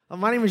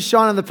My name is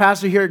Sean. I'm the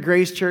pastor here at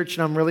Grace Church,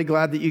 and I'm really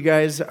glad that you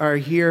guys are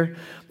here.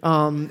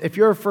 If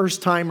you're a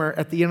first-timer,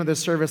 at the end of the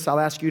service, I'll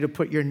ask you to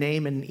put your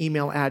name and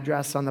email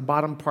address on the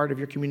bottom part of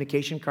your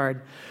communication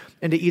card,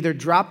 and to either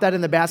drop that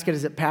in the basket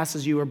as it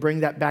passes you or bring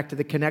that back to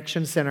the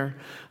Connection Center.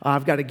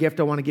 I've got a gift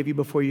I want to give you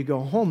before you go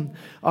home.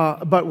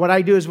 But what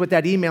I do is with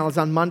that email is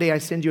on Monday, I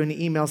send you an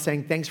email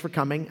saying, thanks for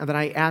coming. And then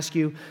I ask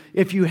you,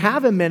 if you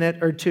have a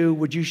minute or two,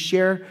 would you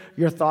share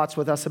your thoughts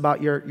with us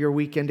about your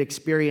weekend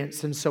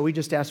experience? And so we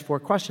just ask 4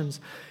 questions.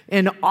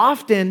 And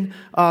often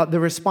the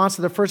response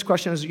to the first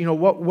question is,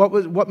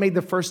 what made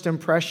the first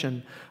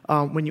impression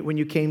when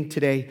you came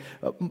today?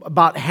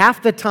 About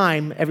half the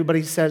time,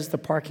 everybody says the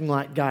parking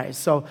lot guys.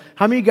 So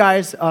how many of you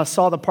guys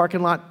saw the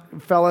parking lot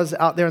fellas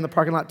out there in the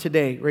parking lot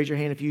today? Raise your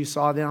hand if you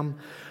saw them.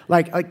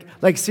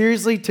 Like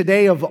seriously,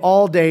 today of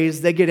all days,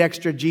 they get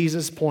extra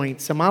Jesus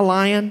points. Am I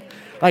lying?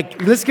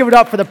 Let's give it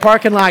up for the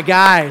parking lot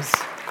guys.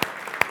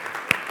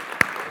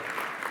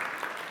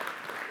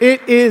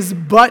 It is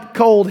butt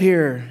cold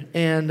here,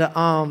 and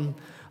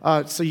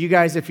so you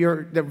guys,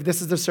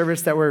 this is the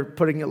service that we're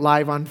putting it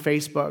live on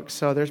Facebook,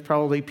 so there's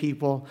probably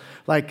people,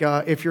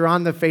 if you're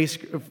on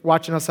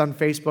watching us on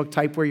Facebook,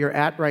 type where you're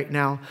at right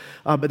now,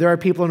 but there are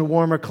people in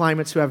warmer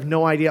climates who have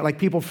no idea, like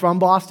people from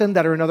Boston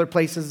that are in other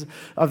places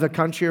of the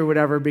country or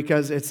whatever,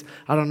 because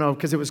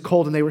it was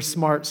cold and they were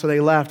smart, so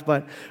they left,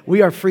 but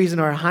we are freezing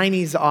our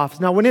heinies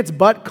off. Now, when it's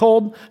butt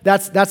cold,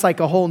 that's like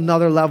a whole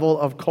nother level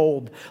of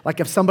cold. Like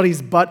if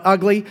somebody's butt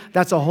ugly,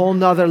 that's a whole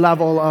nother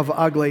level of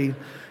ugly.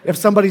 If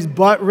somebody's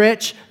butt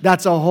rich,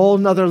 that's a whole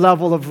nother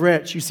level of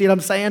rich. You see what I'm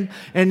saying?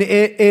 And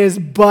it is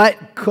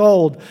butt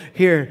cold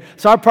here.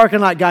 So our parking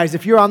lot guys,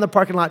 if you're on the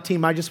parking lot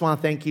team, I just want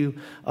to thank you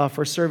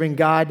for serving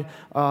God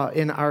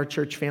in our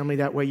church family.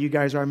 That way you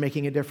guys are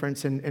making a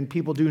difference, and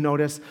people do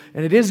notice.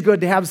 And it is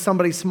good to have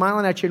somebody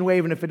smiling at you and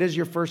waving. If it is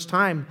your first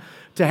time,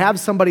 to have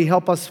somebody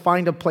help us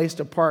find a place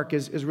to park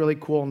is really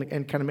cool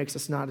and kind of makes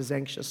us not as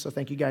anxious. So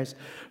thank you guys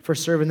for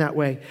serving that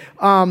way.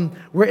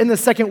 We're in the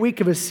second week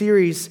of a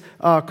series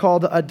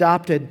called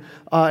Adopted.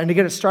 And to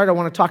get it started, I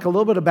want to talk a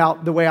little bit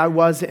about the way I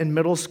was in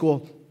middle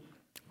school.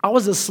 I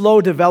was a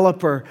slow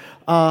developer.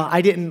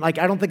 I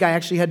don't think I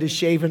actually had to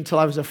shave until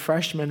I was a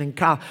freshman in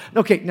college.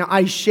 Okay, now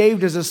I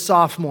shaved as a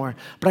sophomore,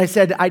 but I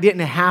said I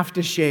didn't have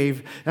to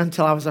shave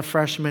until I was a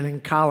freshman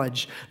in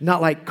college. Not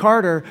like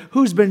Carter,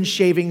 who's been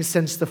shaving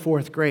since the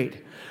 4th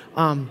grade.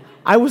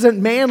 I wasn't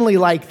manly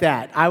like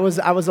that. I was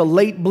a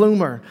late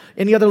bloomer.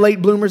 Any other late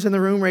bloomers in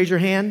the room? Raise your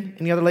hand.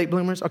 Any other late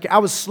bloomers? Okay, I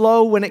was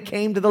slow when it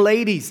came to the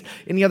ladies.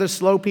 Any other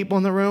slow people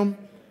in the room?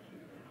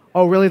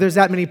 Oh, really? There's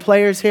that many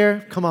players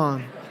here? Come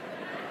on.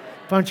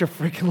 Bunch of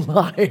freaking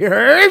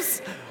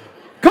liars.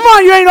 Come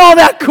on, you ain't all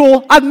that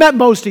cool. I've met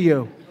most of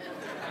you.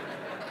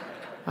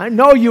 I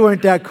know you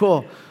weren't that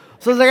cool.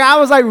 So I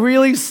was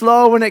really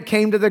slow when it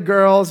came to the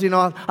girls,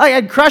 I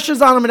had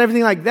crushes on them and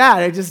everything like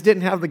that. I just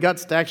didn't have the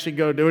guts to actually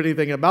go do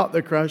anything about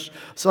the crush.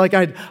 So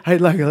I'd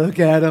look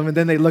at them, and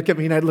then they'd look at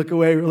me and I'd look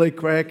away really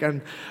quick,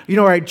 and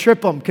or I'd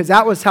trip them, because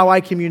that was how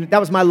I communicated. That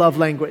was my love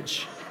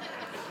language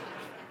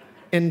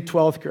in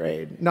 12th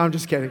grade. No, I'm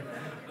just kidding.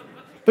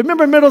 But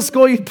remember in middle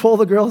school, you'd pull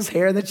the girl's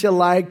hair that you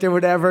liked or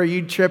whatever.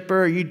 You'd trip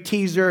her, or you'd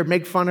tease her, or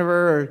make fun of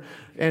her,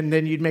 and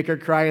then you'd make her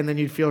cry, and then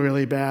you'd feel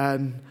really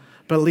bad.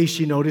 But at least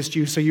she noticed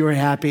you, so you were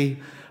happy.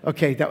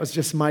 Okay, that was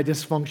just my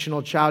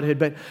dysfunctional childhood.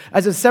 But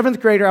as a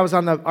 7th grader, I was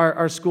on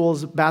our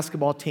school's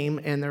basketball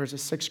team, and there was a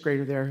 6th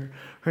grader there.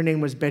 Her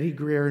name was Betty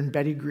Greer, and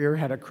Betty Greer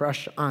had a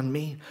crush on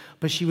me,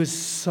 but she was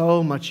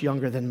so much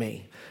younger than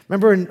me.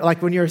 Remember,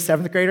 when you were a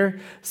 7th grader,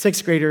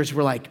 6th graders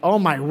were like, oh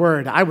my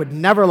word, I would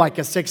never like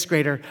a 6th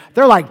grader.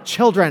 They're like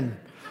children.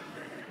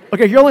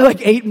 Okay, you're only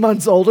 8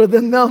 months older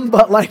than them,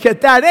 but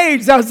at that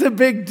age, that was a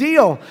big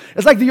deal.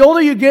 It's the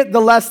older you get,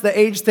 the less the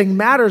age thing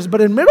matters.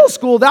 But in middle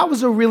school, that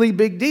was a really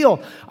big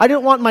deal. I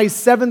didn't want my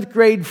 7th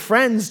grade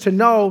friends to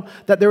know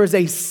that there was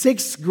a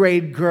 6th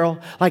grade girl.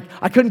 I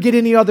couldn't get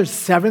any other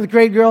 7th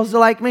grade girls to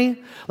like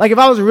me. If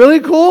I was really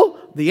cool,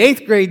 the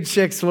 8th grade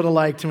chicks would have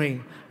liked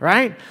me.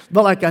 Right?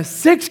 But a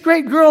 6th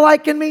grade girl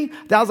liking me,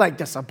 that was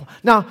disappointing.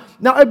 Now,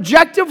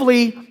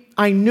 objectively,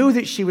 I knew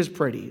that she was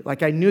pretty.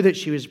 I knew that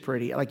she was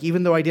pretty.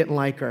 Even though I didn't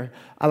like her,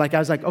 I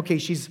was okay,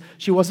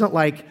 she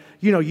wasn't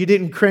you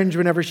didn't cringe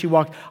whenever she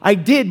walked. I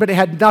did, but it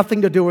had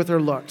nothing to do with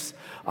her looks.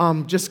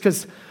 Just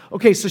because,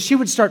 okay, so she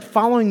would start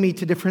following me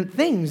to different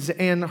things,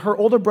 and her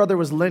older brother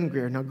was Lynn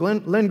Greer. Now,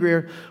 Lynn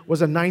Greer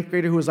was a 9th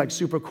grader who was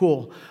super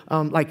cool.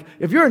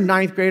 If you're a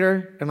 9th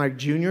grader and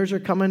juniors are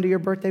coming to your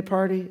birthday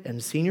party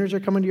and seniors are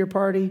coming to your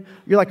party,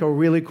 you're a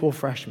really cool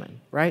freshman,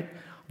 right?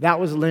 That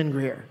was Lynn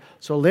Greer.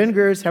 So Lynn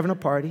Greer is having a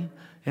party,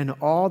 and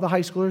all the high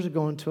schoolers are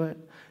going to it,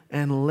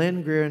 and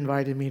Lynn Greer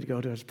invited me to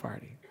go to his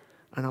party.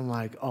 And I'm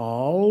like,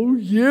 oh,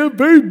 yeah,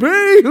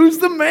 baby, who's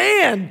the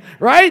man,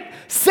 right?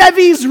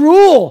 Sevy's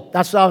rule.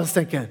 That's what I was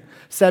thinking,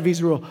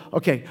 Sevy's rule.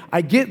 Okay,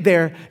 I get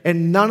there,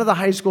 and none of the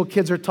high school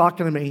kids are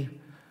talking to me.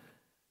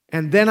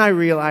 And then I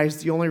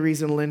realized the only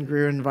reason Lynn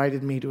Greer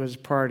invited me to his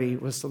party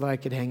was so that I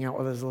could hang out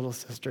with his little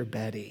sister,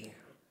 Betty.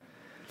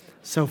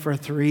 So for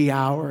 3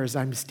 hours,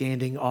 I'm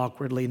standing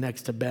awkwardly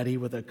next to Betty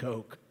with a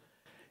Coke.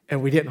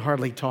 And we didn't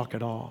hardly talk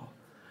at all.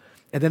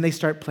 And then they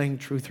start playing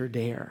Truth or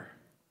Dare.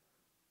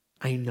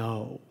 I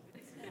know.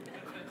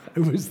 I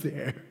was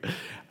there.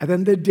 And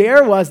then the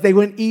dare was they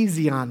went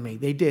easy on me.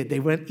 They did. They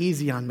went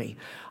easy on me.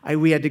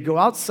 We had to go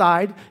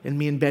outside, and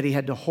me and Betty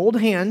had to hold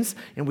hands,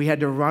 and we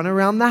had to run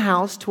around the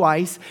house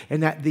twice,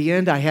 and at the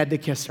end, I had to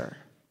kiss her.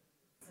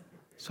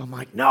 So I'm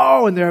like,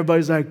 no, and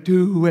everybody's like,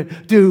 do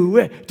it, do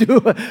it, do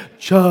it.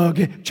 Chug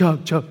it,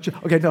 chug, chug,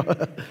 chug. Okay, no.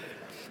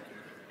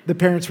 The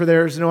parents were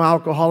there. There's no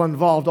alcohol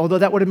involved, although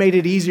that would have made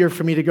it easier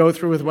for me to go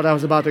through with what I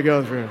was about to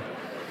go through.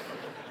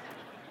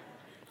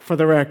 For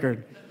the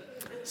record.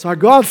 So I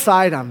go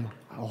outside, I'll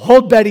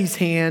hold Betty's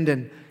hand,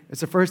 and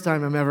it's the first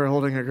time I'm ever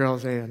holding a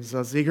girl's hand.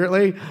 So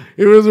secretly,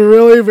 it was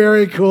really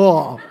very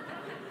cool.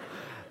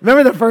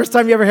 Remember the first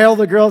time you ever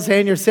held a girl's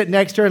hand, you're sitting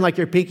next to her and like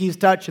your pinkies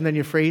touch and then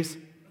you freeze?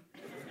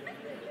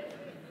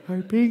 Our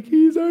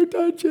pinkies are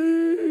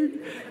touching.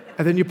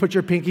 And then you put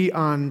your pinky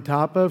on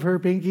top of her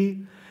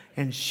pinky,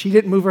 and she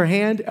didn't move her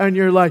hand, and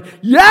you're like,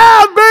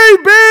 yeah,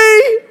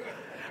 baby!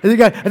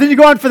 And then you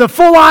go on for the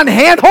full-on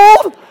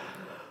handhold.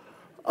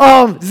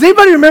 Does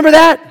anybody remember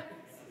that?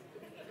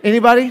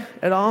 Anybody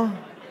at all?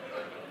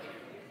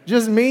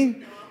 Just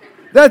me?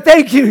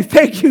 Thank you,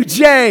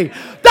 Jay.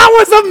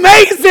 That was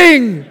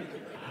amazing!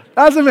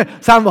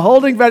 So I'm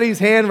holding Betty's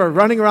hand. We're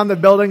running around the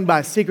building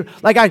by secret.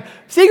 Like I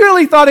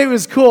secretly thought it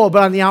was cool,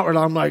 but on the outward,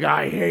 I'm like,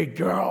 I hate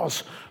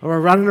girls. And we're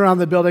running around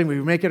the building. We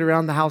make it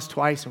around the house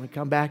twice, and we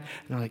come back,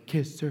 and I'm like,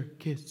 kiss her,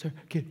 kiss her,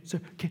 kiss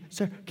her, kiss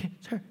her,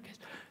 kiss her, kiss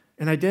her.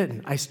 And I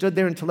didn't. I stood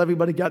there until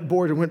everybody got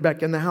bored and went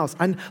back in the house.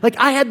 And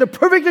I had the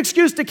perfect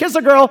excuse to kiss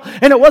a girl,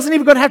 and it wasn't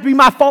even going to have to be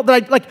my fault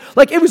that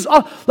it was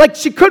like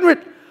she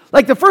couldn't.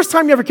 Like the first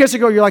time you ever kiss a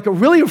girl, you're like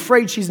really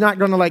afraid she's not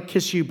going to like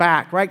kiss you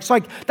back, right? So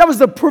that was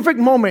the perfect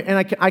moment,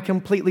 and I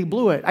completely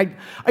blew it.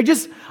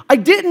 I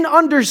didn't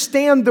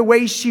understand the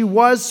way she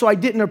was, so I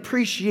didn't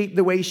appreciate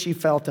the way she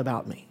felt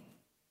about me.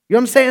 You know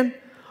what I'm saying?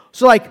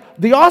 So like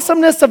the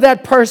awesomeness of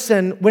that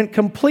person went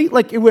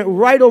it went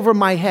right over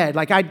my head.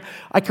 Like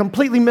I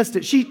completely missed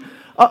it.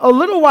 A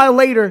little while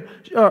later,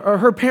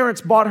 her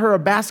parents bought her a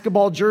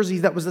basketball jersey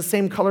that was the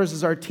same colors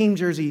as our team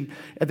jersey.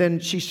 And then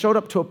she showed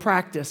up to a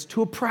practice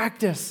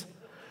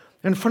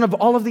in front of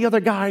all of the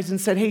other guys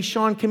and said, hey,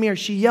 Sean, come here.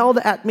 She yelled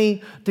at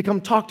me to come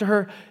talk to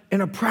her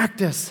in a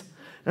practice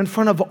in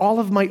front of all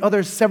of my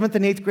other 7th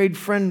and 8th grade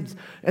friends.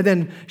 And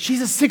then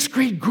she's a 6th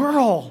grade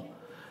girl.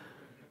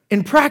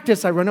 In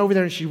practice, I run over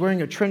there and she's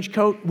wearing a trench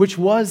coat, which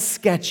was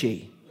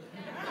sketchy.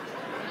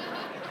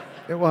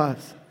 It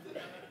was.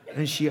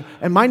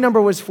 And my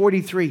number was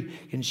 43.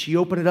 And she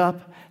opened it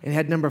up and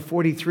had number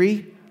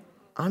 43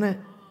 on it.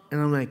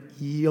 And I'm like,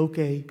 yeah,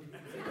 okay.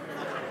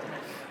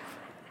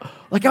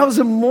 Like I was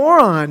a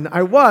moron.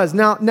 I was.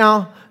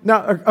 Now,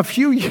 a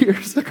few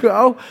years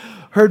ago,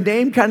 her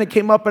name kind of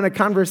came up in a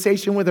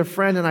conversation with a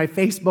friend, and I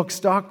Facebook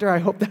stalked her. I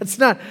hope that's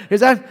not.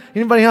 Is that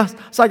anybody else?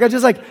 So I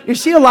just like,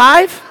 is she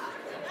alive?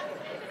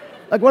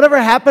 Like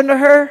whatever happened to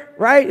her,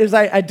 right? Is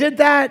I did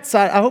that, so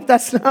I hope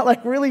that's not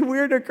like really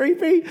weird or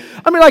creepy.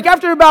 I mean, like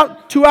after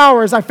about 2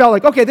 hours, I felt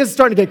like, okay, this is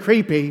starting to get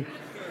creepy.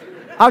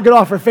 I'll get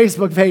off her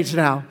Facebook page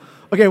now.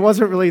 Okay, it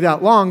wasn't really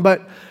that long,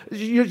 but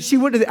she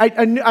went to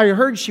I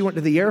heard she went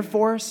to the Air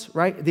Force,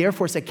 right? The Air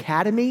Force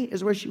Academy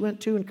is where she went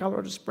to in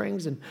Colorado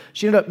Springs, and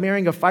she ended up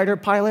marrying a fighter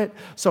pilot,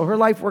 so her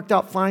life worked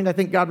out fine. I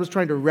think God was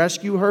trying to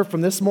rescue her from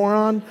this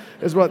moron,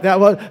 is what that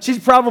was. She's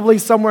probably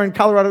somewhere in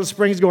Colorado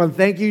Springs going,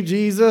 thank you,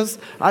 Jesus.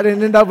 I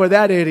didn't end up with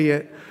that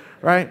idiot,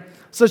 right?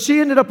 So she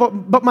ended up,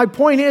 but my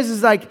point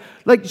is like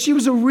she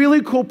was a really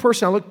cool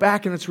person. I look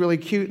back and it's really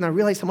cute, and I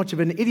realized how much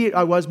of an idiot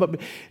I was, but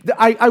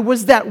I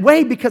was that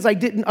way because I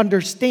didn't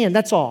understand.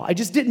 That's all. I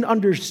just didn't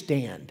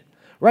understand,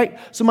 right?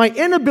 So my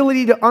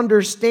inability to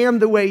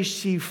understand the way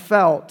she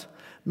felt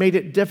made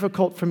it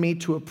difficult for me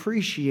to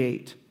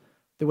appreciate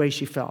the way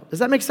she felt. Does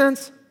that make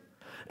sense?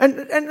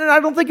 And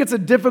I don't think it's a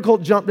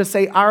difficult jump to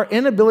say our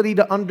inability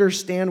to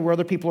understand where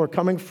other people are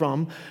coming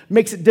from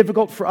makes it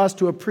difficult for us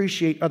to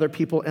appreciate other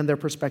people and their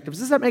perspectives.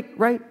 Does that make,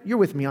 right? You're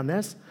with me on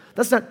this.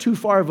 That's not too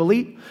far of a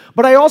leap.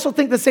 But I also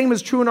think the same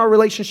is true in our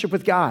relationship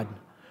with God.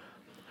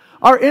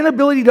 Our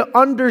inability to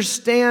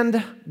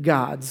understand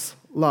God's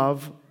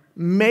love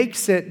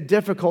makes it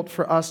difficult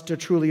for us to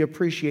truly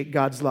appreciate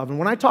God's love. And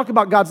when I talk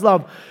about God's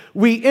love,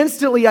 we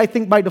instantly, I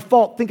think by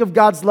default, think of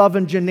God's love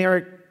in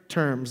generic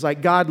terms,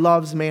 like God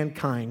loves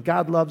mankind,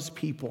 God loves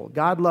people,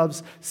 God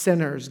loves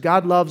sinners,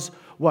 God loves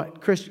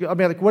what? Christian, I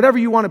mean, like whatever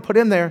you want to put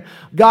in there,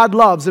 God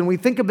loves. And we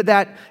think of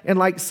that in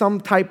like some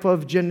type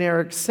of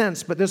generic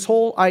sense. But this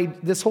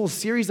whole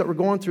series that we're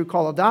going through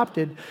called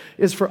Adopted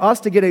is for us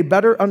to get a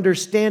better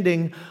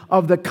understanding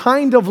of the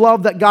kind of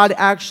love that God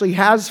actually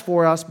has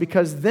for us,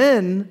 because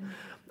then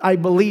I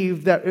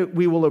believe that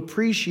we will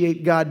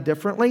appreciate God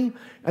differently,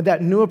 and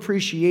that new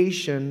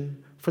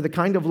appreciation for the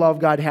kind of love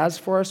God has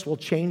for us will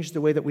change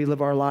the way that we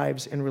live our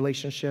lives in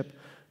relationship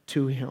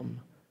to Him.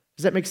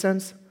 Does that make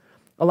sense?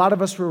 A lot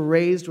of us were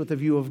raised with a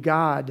view of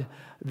God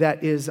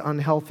that is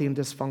unhealthy and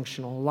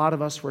dysfunctional. A lot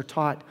of us were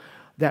taught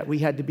that we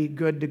had to be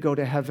good to go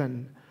to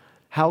heaven.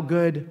 How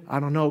good? I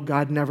don't know.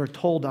 God never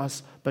told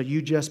us, but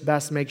you just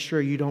best make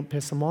sure you don't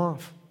piss him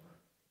off.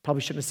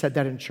 Probably shouldn't have said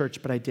that in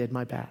church, but I did.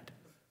 My bad.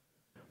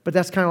 But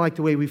that's kind of like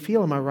the way we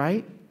feel, am I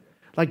right?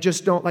 Like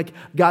just don't, like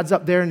God's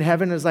up there in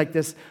heaven is like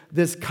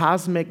this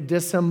cosmic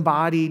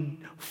disembodied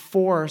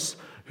force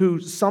who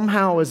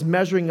somehow is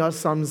measuring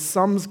us on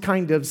some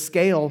kind of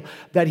scale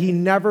that he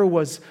never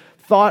was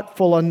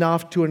thoughtful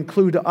enough to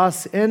include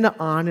us in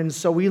on. And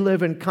so we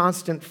live in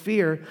constant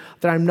fear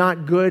that I'm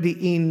not good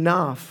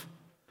enough.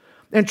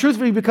 And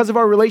truthfully, because of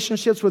our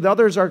relationships with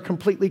others are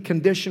completely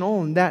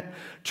conditional, and that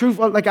truth,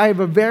 like I have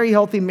a very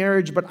healthy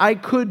marriage, but I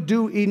could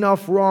do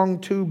enough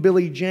wrong to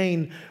Billie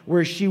Jane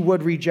where she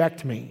would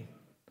reject me.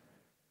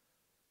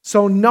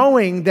 So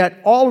knowing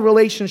that all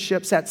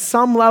relationships at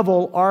some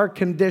level are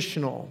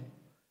conditional,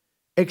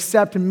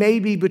 except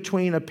maybe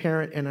between a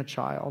parent and a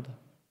child,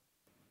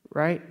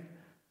 right?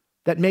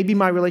 That maybe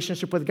my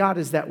relationship with God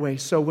is that way.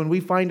 So when we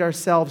find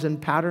ourselves in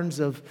patterns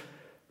of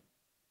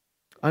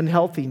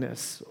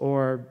unhealthiness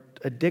or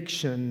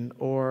addiction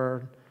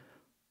or,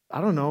 I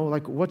don't know,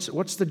 like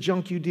what's the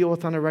junk you deal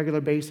with on a regular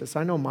basis?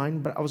 I know mine,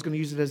 but I was going to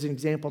use it as an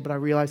example, but I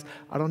realized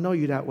I don't know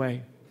you that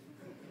way.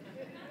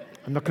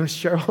 I'm not going to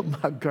share all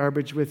my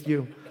garbage with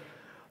you.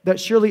 That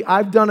surely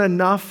I've done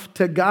enough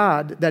to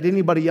God that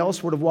anybody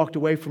else would have walked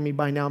away from me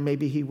by now.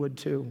 Maybe he would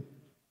too.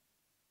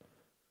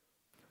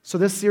 So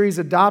this series,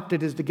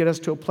 Adopted, is to get us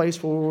to a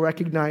place where we'll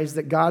recognize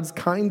that God's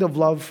kind of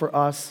love for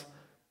us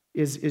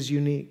is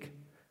unique.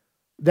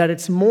 That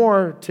it's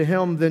more to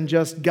him than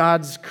just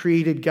God's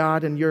created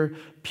God and your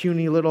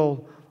puny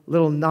little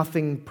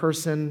nothing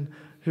person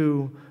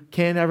who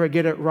can't ever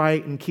get it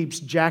right and keeps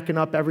jacking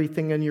up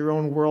everything in your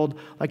own world.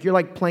 Like you're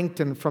like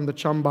plankton from the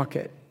chum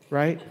bucket,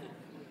 right?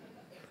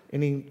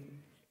 Any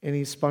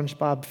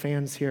SpongeBob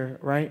fans here,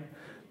 right?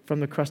 From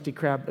the Krusty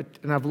Krab.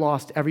 And I've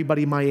lost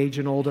everybody my age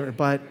and older,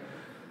 but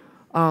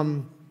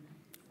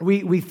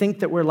we think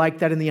that we're like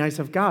that in the eyes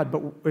of God,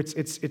 but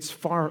it's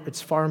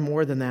far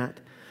more than that.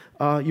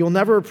 You'll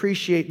never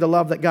appreciate the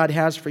love that God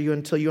has for you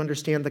until you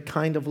understand the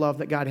kind of love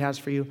that God has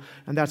for you,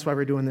 and that's why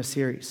we're doing this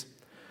series.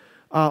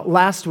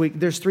 Last week,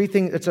 there's three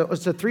things. It's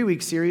a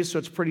 3-week series, so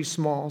it's pretty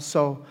small.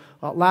 So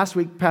last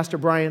week, Pastor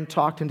Brian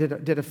talked and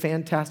did a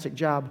fantastic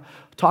job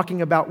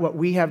talking about what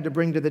we have to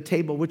bring to the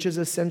table, which is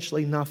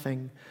essentially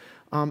nothing.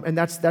 And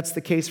that's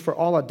the case for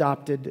all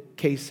adopted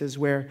cases,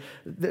 where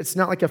it's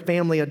not like a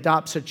family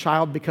adopts a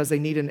child because they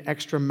need an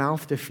extra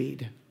mouth to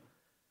feed.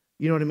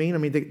 You know what I mean? I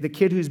mean, the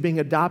kid who's being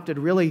adopted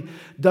really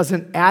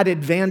doesn't add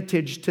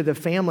advantage to the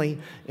family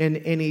in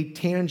any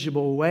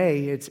tangible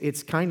way.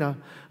 It's kind of,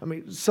 I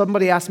mean,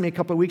 somebody asked me a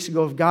couple of weeks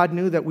ago, if God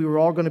knew that we were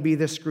all going to be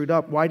this screwed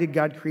up, why did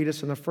God create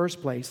us in the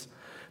first place?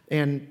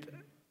 And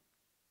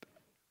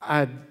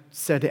I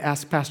said to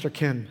ask Pastor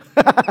Ken.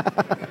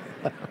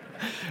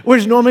 Which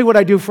is normally what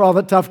I do for all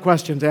the tough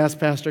questions, ask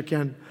Pastor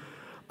Ken.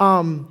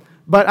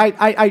 But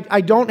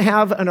I don't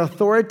have an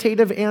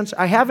authoritative answer.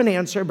 I have an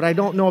answer, but I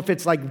don't know if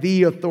it's like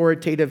the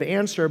authoritative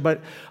answer.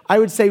 But I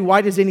would say,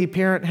 why does any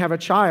parent have a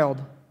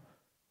child?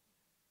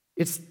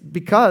 It's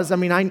because,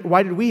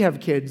 why did we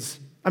have kids?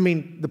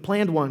 The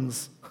planned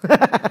ones.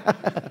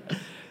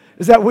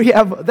 Is that we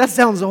have, that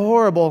sounds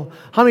horrible.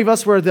 How many of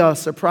us were the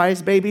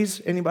surprise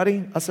babies?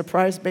 Anybody? A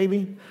surprise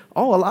baby?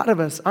 Oh, a lot of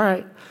us. All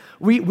right.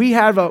 We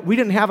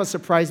didn't have a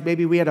surprise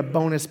baby. We had a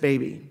bonus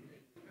baby.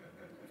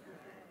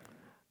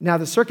 Now,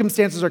 the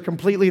circumstances are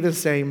completely the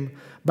same,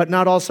 but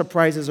not all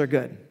surprises are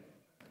good.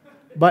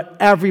 But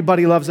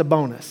everybody loves a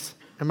bonus.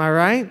 Am I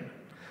right?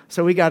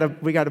 So we got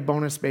a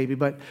bonus baby.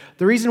 But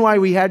the reason why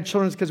we had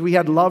children is because we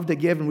had love to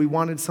give and we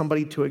wanted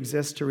somebody to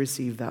exist to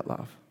receive that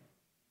love.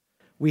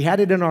 We had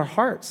it in our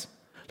hearts.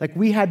 Like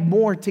we had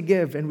more to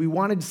give and we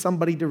wanted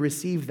somebody to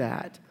receive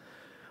that.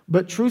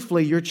 But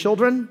truthfully, your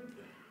children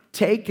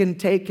take and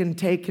take and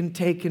take and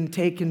take and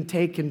take and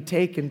take and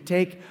take and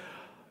take.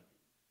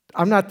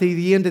 I'm not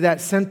the end of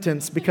that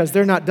sentence because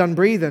they're not done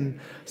breathing.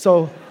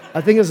 So I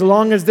think as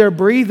long as they're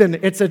breathing,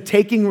 it's a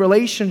taking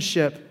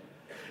relationship.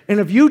 And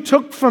if you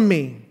took from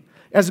me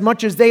as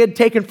much as they had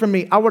taken from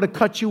me, I would have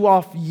cut you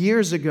off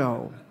years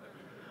ago.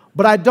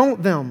 But I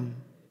don't them.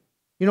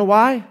 You know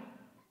why?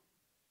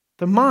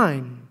 They're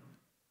mine.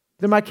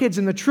 They're my kids.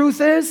 And the truth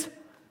is,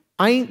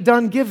 I ain't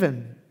done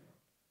giving.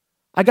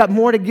 I got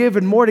more to give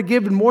and more to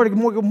give and more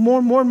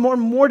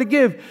to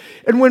give.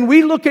 And when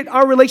we look at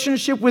our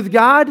relationship with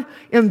God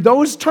in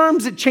those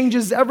terms, it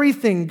changes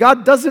everything.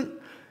 God doesn't,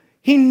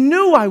 He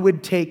knew I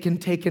would take and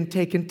take and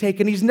take and take,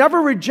 and He's never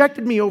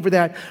rejected me over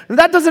that. And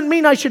that doesn't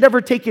mean I should ever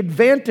take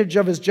advantage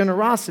of His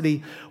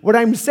generosity. What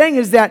I'm saying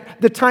is that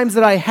the times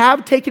that I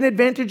have taken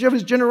advantage of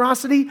His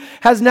generosity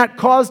has not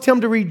caused Him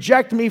to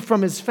reject me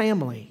from His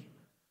family.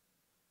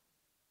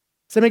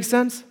 Does that make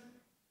sense?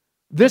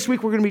 This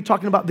week, we're going to be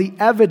talking about the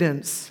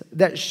evidence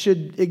that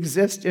should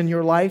exist in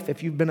your life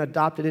if you've been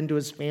adopted into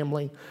His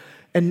family.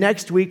 And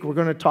next week, we're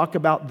going to talk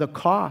about the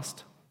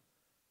cost.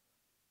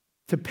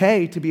 to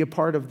pay to be a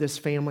part of this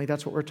family.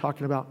 That's what we're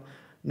talking about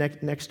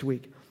next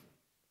week.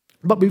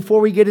 But before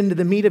we get into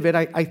the meat of it,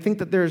 I think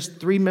that there's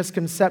 3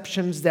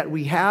 misconceptions that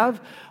we have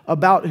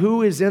about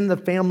who is in the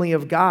family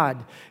of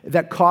God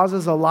that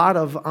causes a lot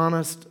of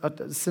honest,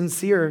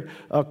 sincere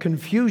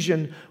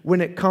confusion when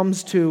it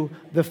comes to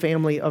the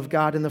family of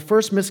God. And the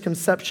first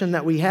misconception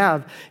that we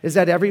have is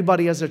that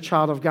everybody is a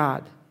child of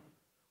God.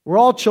 We're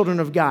all children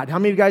of God. How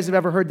many of you guys have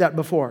ever heard that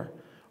before?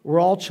 We're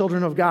all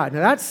children of God.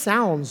 Now that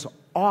sounds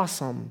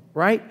awesome,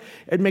 right?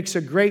 It makes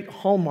a great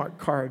Hallmark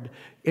card.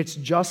 It's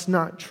just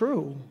not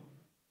true.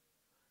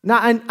 Now,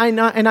 I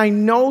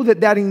know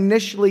that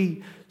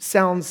initially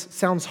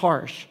sounds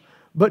harsh,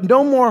 but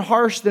no more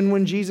harsh than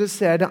when Jesus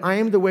said, I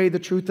am the way, the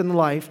truth, and the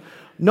life.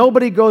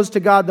 Nobody goes to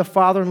God the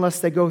Father unless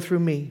they go through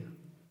me.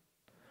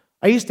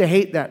 I used to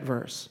hate that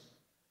verse.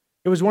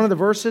 It was one of the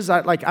verses,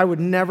 I would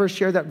never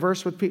share that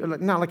verse with people.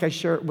 Not like I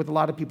share it with a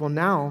lot of people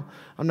now.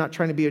 I'm not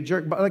trying to be a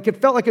jerk, but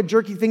it felt like a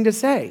jerky thing to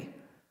say.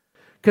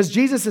 Because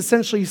Jesus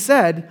essentially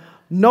said,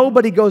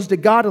 nobody goes to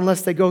God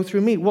unless they go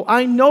through me. Well,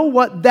 I know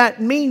what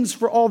that means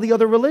for all the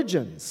other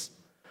religions.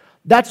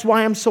 That's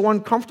why I'm so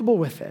uncomfortable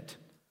with it,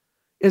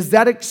 is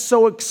that it's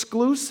so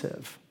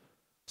exclusive.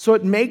 So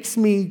it makes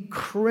me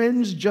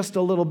cringe just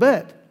a little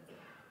bit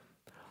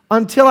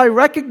until I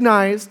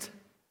recognized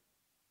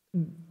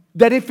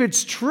that if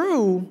it's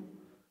true,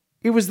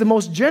 it was the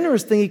most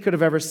generous thing he could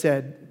have ever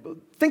said.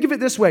 Think of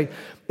it this way.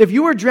 If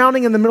you were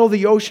drowning in the middle of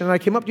the ocean and I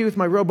came up to you with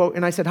my rowboat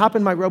and I said, hop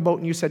in my rowboat,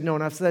 and you said no,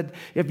 and I said,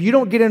 if you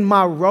don't get in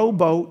my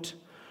rowboat,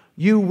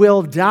 you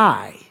will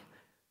die.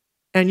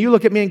 And you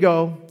look at me and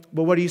go,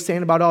 well, what are you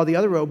saying about all the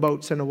other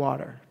rowboats in the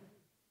water?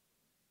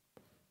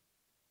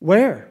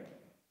 Where?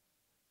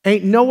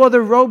 Ain't no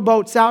other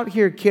rowboats out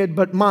here, kid,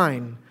 but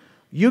mine.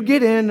 You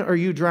get in or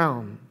you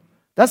drown.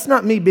 That's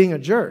not me being a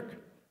jerk.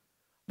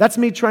 That's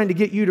me trying to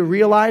get you to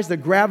realize the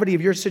gravity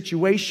of your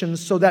situation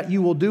so that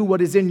you will do what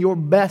is in your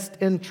best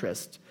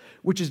interest,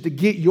 which is to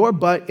get your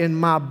butt in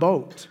my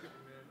boat.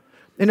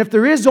 And if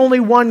there is only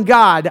one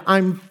God,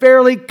 I'm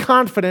fairly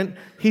confident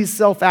he's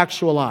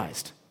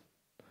self-actualized.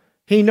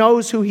 He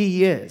knows who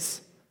he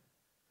is.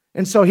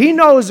 And so he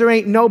knows there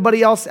ain't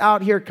nobody else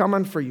out here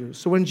coming for you.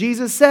 So when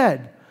Jesus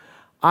said,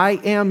 I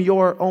am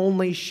your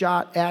only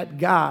shot at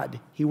God,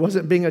 he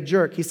wasn't being a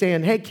jerk. He's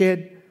saying, hey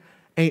kid,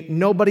 ain't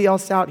nobody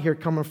else out here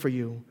coming for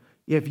you.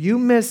 If you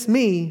miss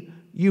me,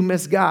 you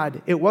miss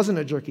God. It wasn't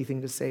a jerky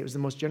thing to say. It was the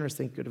most generous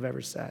thing he could have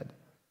ever said.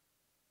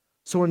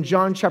 So in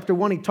John chapter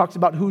 1, he talks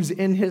about who's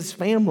in his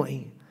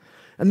family.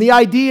 And the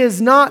idea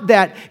is not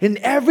that and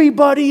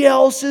everybody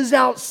else is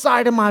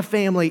outside of my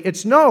family.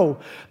 It's no,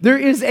 there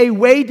is a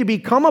way to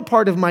become a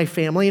part of my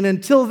family, and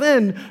until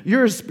then,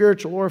 you're a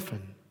spiritual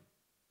orphan.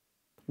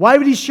 Why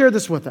would he share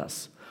this with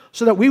us?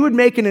 So that we would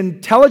make an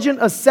intelligent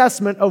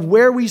assessment of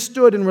where we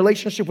stood in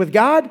relationship with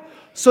God,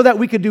 so that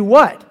we could do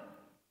what?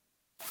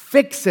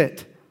 Fix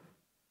it.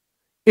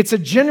 It's a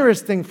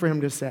generous thing for him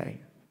to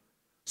say.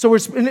 So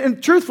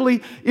and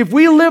truthfully, if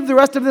we live the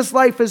rest of this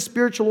life as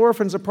spiritual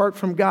orphans apart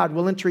from God,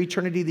 we'll enter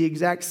eternity the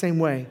exact same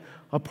way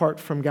apart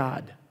from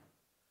God.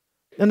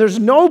 And there's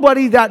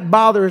nobody that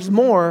bothers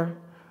more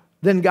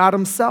than God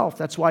himself.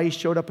 That's why he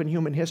showed up in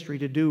human history,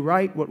 to do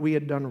right what we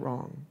had done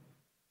wrong,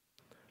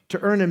 to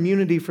earn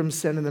immunity from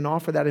sin and then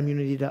offer that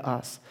immunity to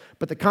us.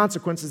 But the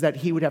consequence is that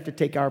he would have to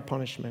take our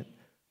punishment,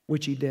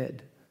 which he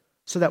did,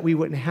 so that we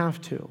wouldn't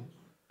have to.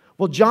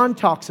 Well, John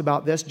talks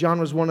about this.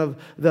 John was one of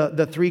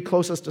the 3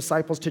 closest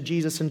disciples to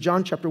Jesus. In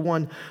John chapter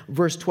 1,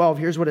 verse 12,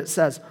 here's what it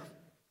says.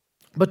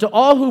 But to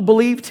all who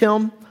believed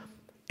him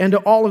and to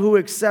all who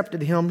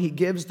accepted him, he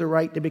gives the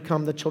right to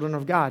become the children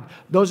of God.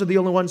 Those are the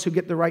only ones who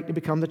get the right to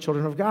become the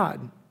children of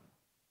God.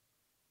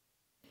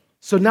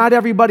 So not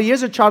everybody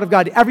is a child of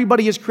God.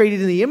 Everybody is created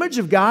in the image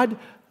of God.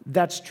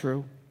 That's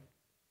true.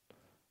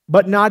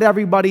 But not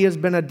everybody has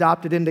been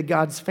adopted into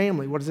God's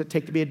family. What does it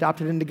take to be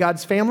adopted into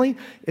God's family?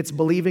 It's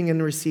believing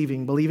and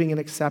receiving, believing and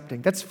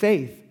accepting. That's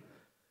faith.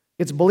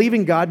 It's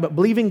believing God, but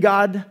believing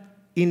God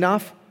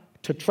enough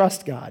to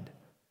trust God.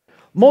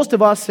 Most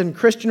of us in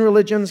Christian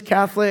religions,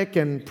 Catholic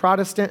and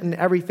Protestant and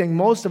everything,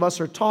 most of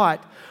us are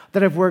taught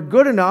that if we're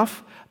good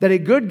enough, that a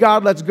good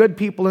God lets good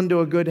people into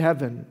a good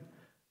heaven.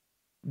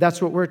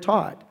 That's what we're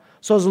taught.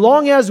 So as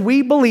long as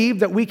we believe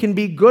that we can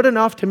be good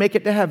enough to make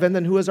it to heaven,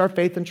 then who is our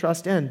faith and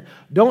trust in?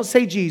 Don't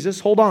say Jesus,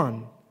 hold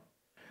on.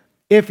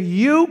 If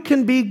you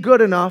can be good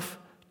enough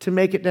to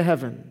make it to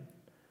heaven,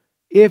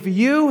 if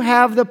you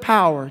have the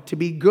power to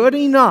be good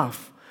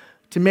enough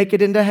to make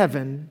it into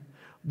heaven,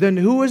 then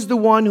who is the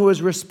one who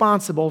is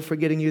responsible for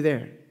getting you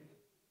there?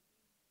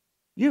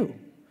 You.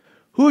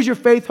 Who is your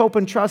faith, hope,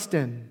 and trust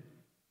in?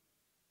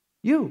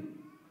 You.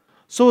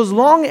 So as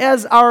long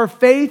as our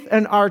faith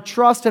and our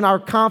trust and our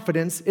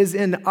confidence is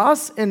in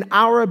us and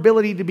our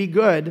ability to be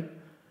good,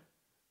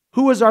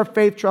 who is our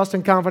faith, trust,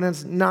 and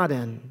confidence not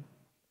in? Do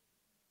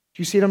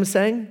you see what I'm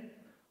saying?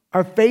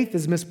 Our faith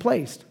is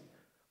misplaced.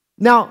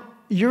 Now,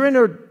 you're in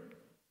a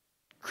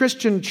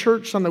Christian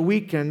church on the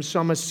weekend, so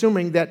I'm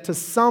assuming that to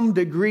some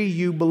degree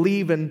you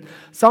believe in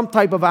some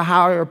type of a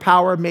higher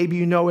power. Maybe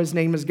you know his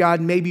name is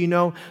God. Maybe you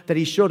know that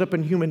he showed up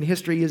in human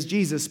history as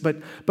Jesus.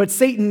 But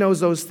Satan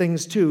knows those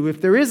things too.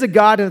 If there is a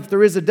God and if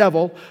there is a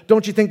devil,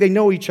 don't you think they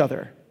know each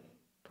other?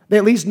 They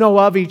at least know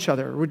of each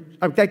other.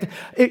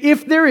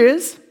 If there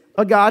is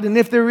a God and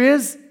if there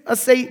is a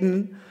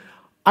Satan,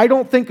 I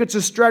don't think it's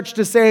a stretch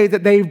to say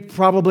that they've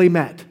probably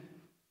met.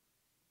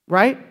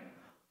 Right?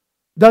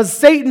 Does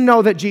Satan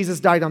know that Jesus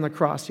died on the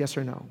cross? Yes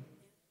or no?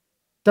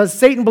 Does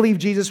Satan believe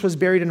Jesus was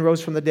buried and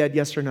rose from the dead?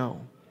 Yes or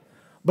no?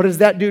 But is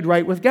that dude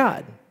right with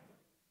God?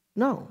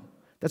 No.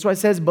 That's why it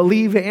says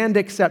believe and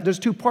accept. There's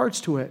two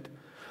parts to it.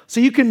 So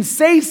you can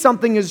say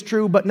something is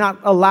true, but not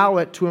allow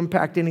it to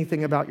impact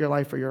anything about your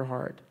life or your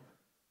heart.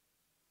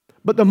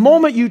 But the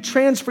moment you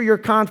transfer your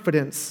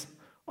confidence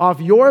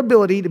off your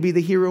ability to be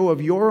the hero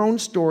of your own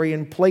story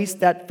and place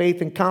that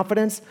faith and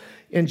confidence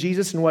in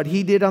Jesus and what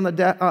he did on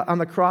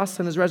the cross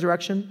and his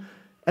resurrection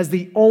as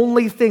the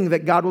only thing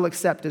that God will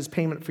accept as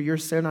payment for your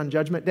sin on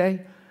Judgment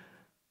Day,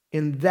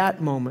 in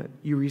that moment,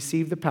 you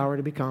receive the power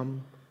to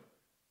become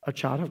a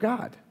child of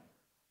God.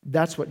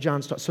 That's what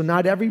John's taught. So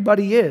not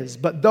everybody is,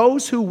 but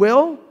those who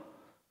will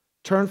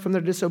turn from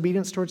their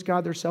disobedience towards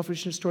God, their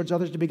selfishness towards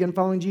others to begin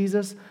following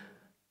Jesus,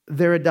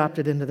 they're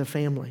adopted into the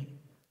family.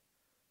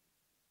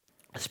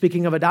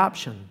 Speaking of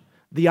adoption,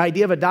 the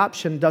idea of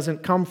adoption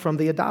doesn't come from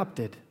the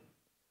adopted.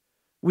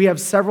 We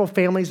have several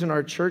families in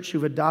our church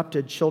who've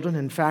adopted children.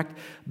 In fact,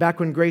 back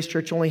when Grace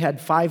Church only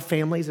had 5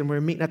 families and we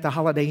were meeting at the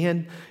Holiday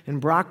Inn in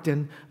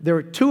Brockton, there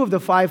were 2 of the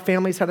 5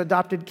 families had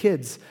adopted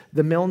kids,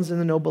 the Milnes and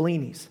the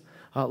Nobelinis.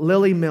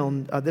 Lily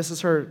Milne, this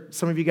is her,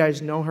 some of you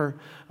guys know her.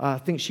 I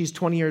think she's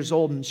 20 years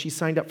old and she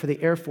signed up for the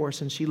Air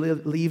Force and she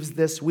leaves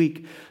this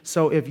week.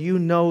 So if you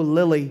know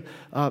Lily,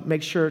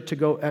 make sure to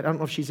go. I don't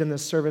know if she's in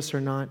this service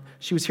or not.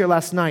 She was here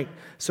last night.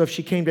 So if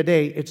she came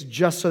today, it's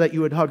just so that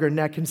you would hug her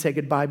neck and say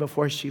goodbye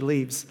before she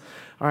leaves.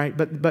 All right,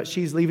 but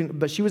she's leaving.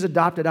 But she was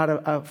adopted out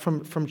of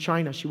from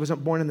China. She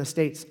wasn't born in the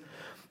States.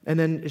 And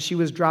then she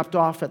was dropped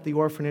off at the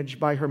orphanage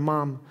by her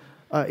mom.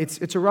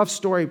 It's a rough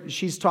story.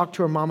 She's talked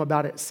to her mom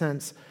about it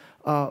since.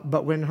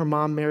 But when her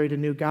mom married a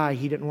new guy,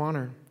 he didn't want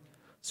her.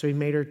 So he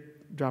made her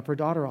drop her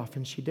daughter off,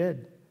 and she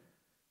did.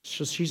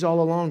 So she's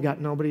all alone,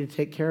 got nobody to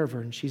take care of her,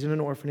 and she's in an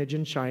orphanage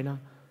in China.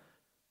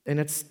 And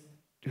it's,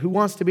 who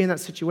wants to be in that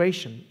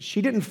situation?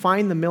 She didn't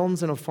find the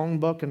Milnes in a phone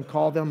book and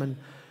call them and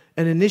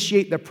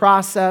initiate the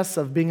process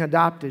of being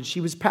adopted.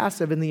 She was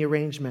passive in the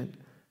arrangement.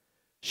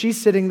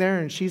 She's sitting there,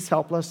 and she's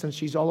helpless, and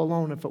she's all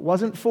alone. If it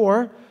wasn't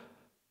for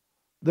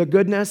the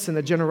goodness and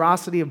the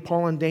generosity of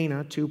Paul and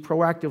Dana to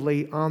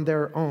proactively, on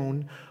their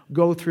own,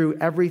 go through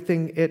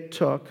everything it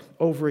took,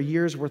 over a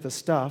year's worth of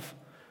stuff,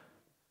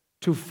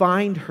 to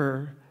find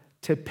her,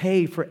 to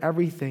pay for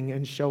everything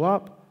and show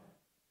up,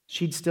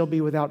 she'd still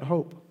be without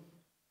hope.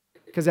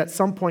 Because at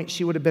some point,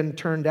 she would have been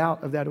turned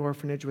out of that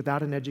orphanage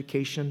without an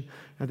education,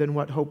 and then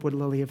what hope would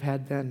Lily have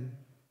had then?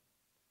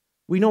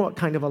 We know what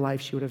kind of a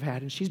life she would have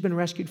had, and she's been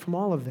rescued from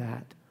all of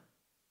that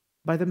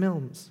by the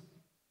Milnes.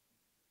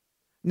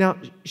 Now,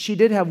 she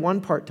did have one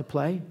part to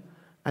play,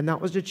 and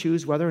that was to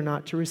choose whether or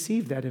not to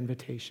receive that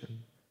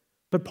invitation.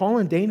 But Paul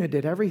and Dana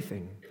did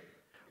everything.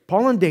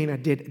 Paul and Dana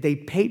they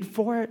paid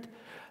for it.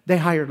 They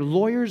hired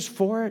lawyers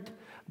for it.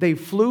 They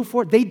flew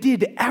for it. They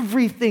did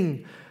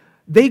everything.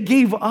 They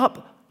gave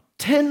up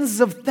tens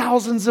of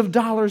thousands of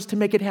dollars to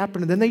make it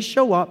happen. And then they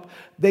show up,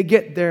 they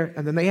get there,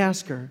 and then they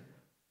ask her,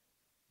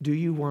 do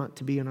you want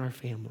to be in our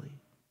family?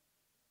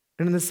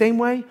 And in the same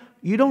way,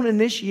 you don't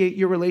initiate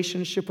your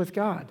relationship with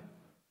God.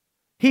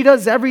 He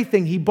does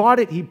everything. He bought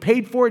it. He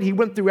paid for it. He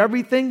went through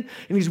everything,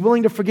 and he's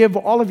willing to forgive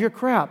all of your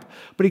crap.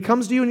 But he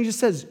comes to you and he just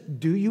says,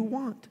 do you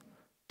want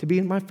to be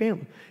in my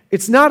family?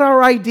 It's not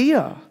our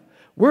idea.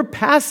 We're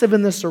passive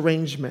in this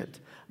arrangement.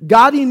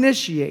 God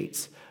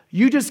initiates.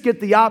 You just get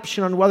the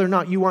option on whether or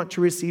not you want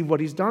to receive what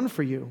he's done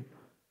for you.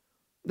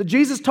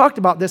 Jesus talked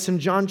about this in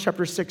John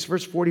chapter 6,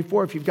 verse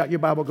 44. If you've got your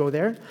Bible, go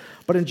there.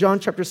 But in John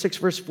chapter 6,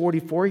 verse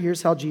 44,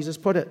 here's how Jesus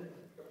put it.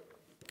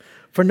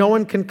 For no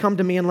one can come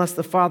to me unless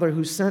the Father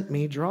who sent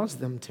me draws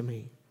them to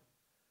me.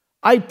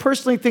 I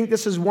personally think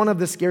this is one of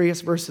the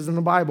scariest verses in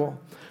the Bible.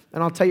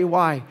 And I'll tell you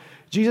why.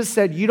 Jesus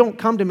said, you don't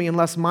come to me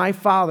unless my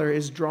Father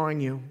is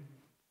drawing you.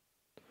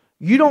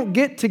 You don't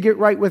get to get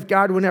right with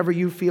God whenever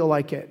you feel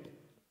like it.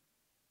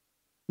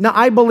 Now,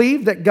 I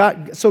believe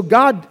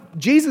that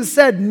Jesus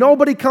said,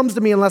 nobody comes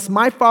to me unless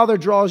my Father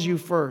draws you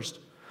first.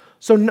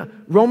 So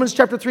Romans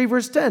chapter 3,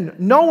 verse 10,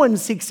 no one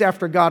seeks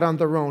after God on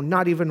their own,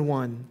 not even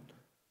one.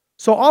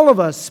 So all of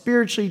us,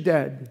 spiritually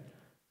dead,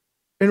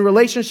 in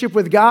relationship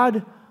with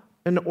God,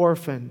 an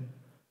orphan.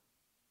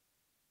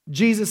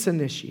 Jesus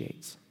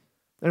initiates.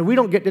 And we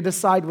don't get to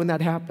decide when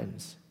that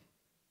happens.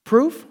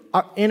 Proof,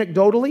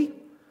 anecdotally,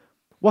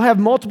 we'll have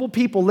multiple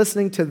people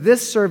listening to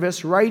this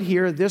service right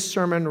here, this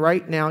sermon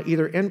right now,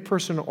 either in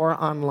person or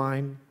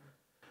online.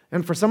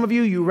 And for some of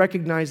you, you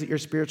recognize that you're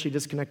spiritually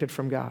disconnected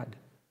from God.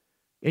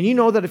 And you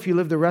know that if you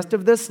live the rest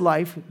of this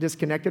life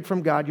disconnected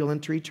from God, you'll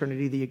enter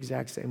eternity the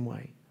exact same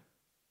way.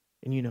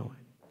 And you know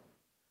it.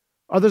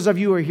 Others of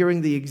you are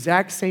hearing the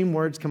exact same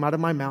words come out of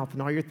my mouth,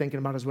 and all you're thinking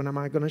about is when am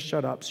I going to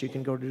shut up so you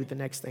can go do the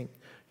next thing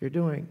you're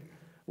doing.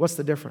 What's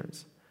the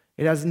difference?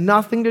 It has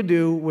nothing to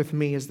do with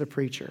me as the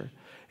preacher.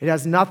 It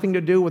has nothing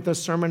to do with the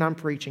sermon I'm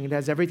preaching. It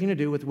has everything to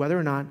do with whether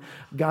or not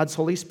God's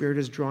Holy Spirit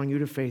is drawing you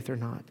to faith or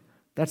not.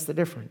 That's the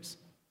difference.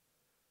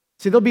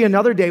 See, there'll be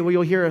another day where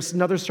you'll hear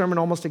another sermon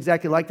almost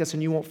exactly like this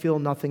and you won't feel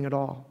nothing at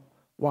all.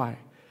 Why?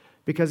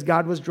 Because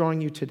God was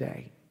drawing you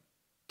today.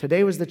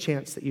 Today was the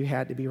chance that you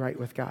had to be right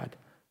with God.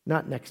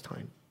 Not next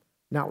time.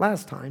 Not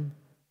last time.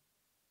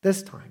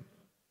 This time.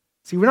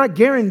 See, we're not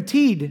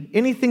guaranteed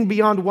anything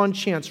beyond one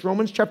chance.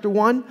 Romans chapter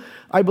 1,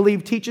 I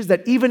believe, teaches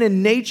that even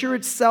in nature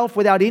itself,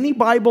 without any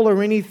Bible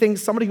or anything,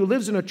 somebody who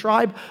lives in a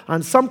tribe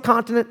on some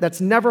continent that's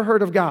never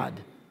heard of God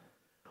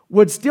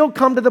would still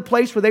come to the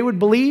place where they would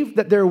believe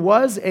that there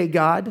was a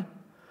God,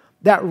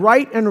 that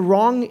right and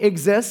wrong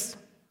exists,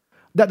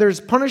 that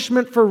there's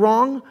punishment for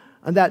wrong,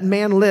 and that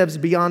man lives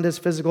beyond his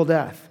physical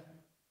death.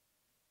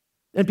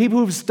 And people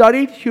who've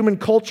studied human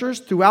cultures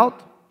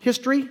throughout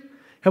history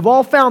have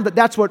all found that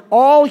that's what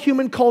all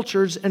human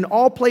cultures in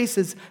all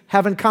places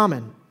have in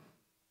common.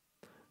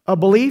 A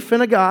belief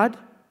in a God,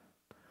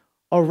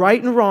 a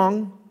right and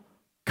wrong,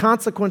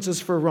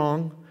 consequences for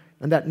wrong,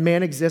 and that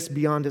man exists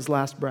beyond his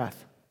last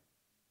breath.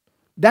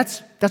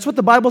 That's what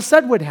the Bible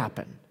said would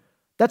happen.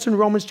 That's in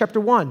Romans chapter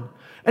 1.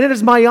 And it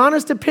is my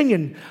honest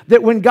opinion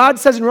that when God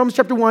says in Romans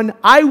chapter 1,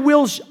 I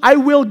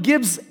will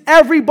give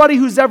everybody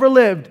who's ever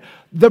lived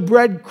the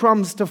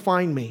breadcrumbs to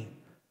find me.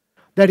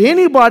 That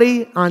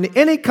anybody on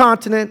any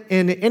continent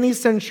in any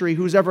century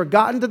who's ever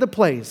gotten to the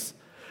place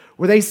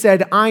where they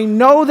said, I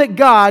know that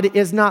God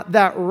is not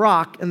that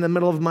rock in the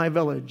middle of my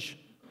village.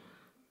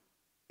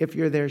 If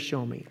you're there,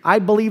 show me. I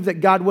believe that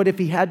God would, if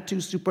he had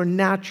to,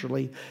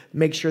 supernaturally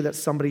make sure that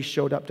somebody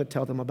showed up to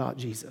tell them about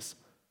Jesus.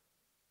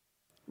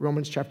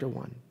 Romans chapter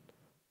 1.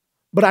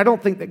 But I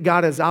don't think that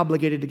God is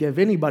obligated to give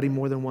anybody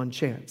more than one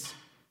chance.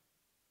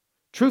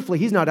 Truthfully,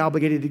 he's not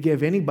obligated to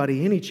give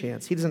anybody any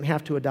chance. He doesn't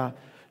have to adopt.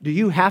 Do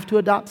you have to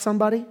adopt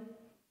somebody?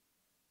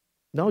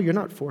 No, you're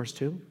not forced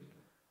to.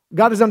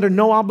 God is under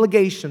no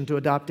obligation to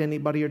adopt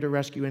anybody or to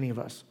rescue any of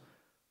us.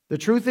 The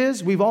truth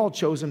is, we've all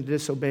chosen to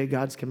disobey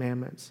God's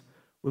commandments.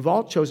 We've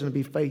all chosen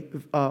to be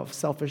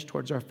selfish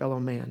towards our fellow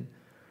man.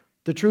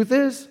 The truth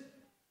is,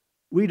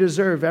 we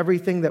deserve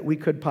everything that we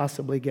could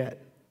possibly get.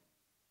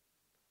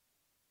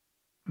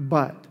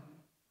 But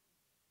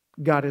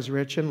God is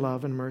rich in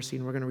love and mercy,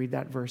 and we're going to read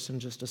that verse in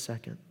just a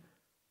second.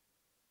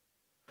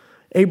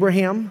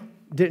 Abraham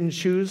didn't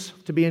choose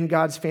to be in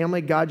God's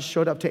family. God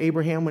showed up to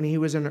Abraham when he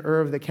was in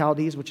Ur of the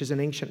Chaldees, which is in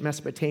ancient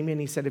Mesopotamia,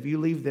 and he said, if you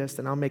leave this,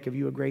 then I'll make of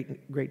you a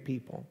great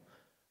people.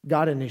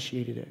 God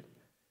initiated it.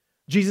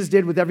 Jesus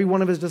did with every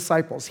one of his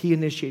disciples. He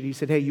initiated. He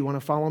said, hey, you want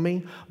to follow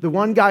me? The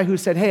one guy who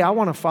said, hey, I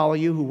want to follow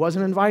you, who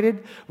wasn't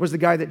invited, was the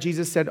guy that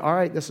Jesus said, all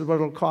right, this is what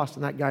it'll cost.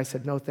 And that guy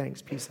said, no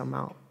thanks, peace, I'm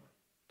out.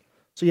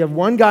 So you have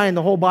one guy in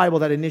the whole Bible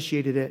that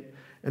initiated it,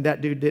 and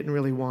that dude didn't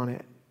really want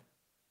it.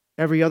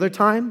 Every other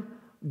time,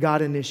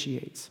 God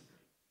initiates.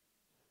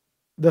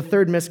 The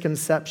third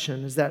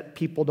misconception is that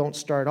people don't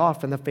start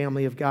off in the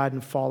family of God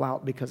and fall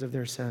out because of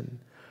their sin.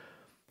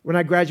 When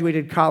I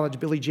graduated college,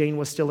 Billie Jane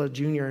was still a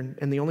junior,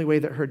 and the only way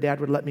that her dad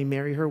would let me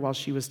marry her while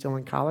she was still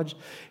in college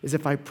is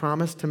if I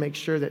promised to make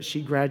sure that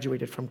she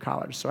graduated from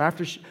college. So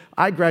after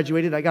I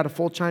graduated, I got a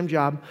full-time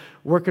job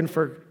working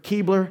for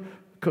Keebler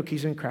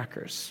Cookies and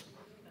Crackers.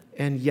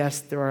 And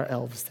yes, there are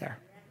elves there.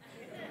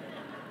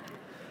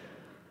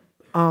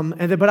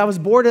 But I was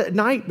bored at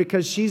night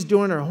because she's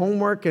doing her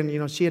homework,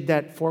 and she had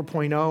that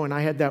 4.0, and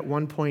I had that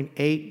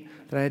 1.8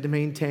 that I had to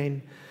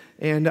maintain.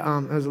 And it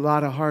was a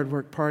lot of hard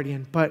work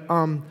partying, but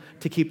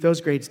to keep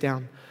those grades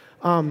down.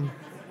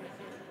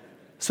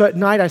 So at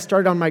night, I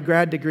started on my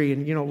grad degree,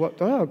 and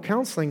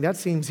counseling, that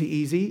seems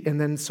easy.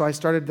 And then so I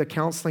started the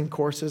counseling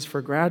courses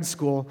for grad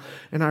school,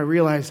 and I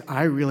realized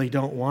I really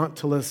don't want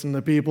to listen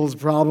to people's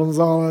problems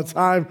all the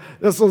time.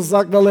 This will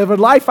suck the living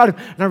life out of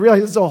me. And I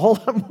realized it's a whole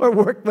lot more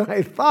work than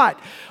I thought.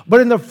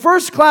 But in the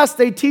first class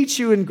they teach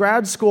you in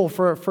grad school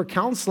for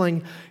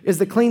counseling is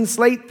the clean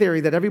slate theory,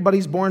 that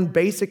everybody's born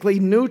basically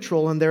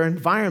neutral in their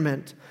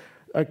environment.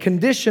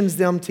 Conditions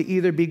them to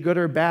either be good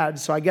or bad.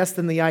 So I guess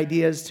then the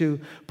idea is to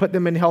put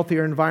them in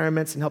healthier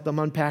environments and help them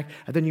unpack,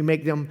 and then you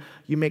make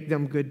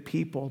them good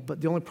people. But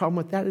the only problem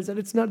with that is that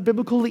it's not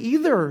biblical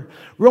either.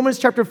 Romans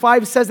chapter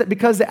 5 says that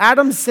because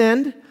Adam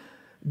sinned,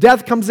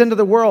 death comes into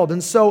the world.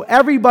 And so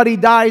everybody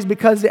dies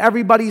because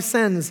everybody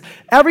sins.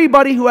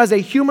 Everybody who has a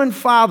human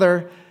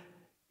father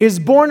is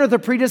born with a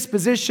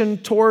predisposition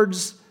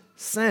towards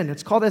sin.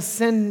 It's called a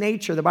sin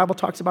nature. The Bible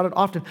talks about it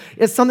often.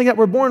 It's something that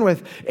we're born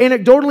with.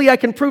 Anecdotally, I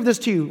can prove this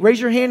to you.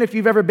 Raise your hand if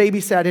you've ever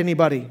babysat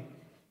anybody.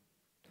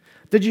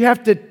 Did you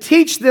have to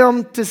teach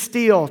them to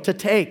steal, to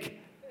take,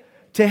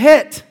 to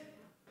hit?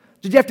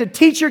 Did you have to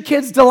teach your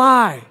kids to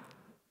lie?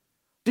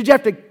 Did you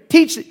have to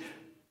teach?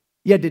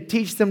 You had to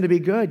teach them to be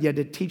good. You had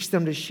to teach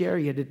them to share.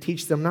 You had to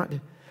teach them not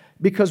to.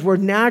 Because we're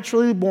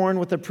naturally born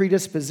with a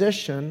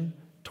predisposition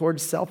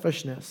towards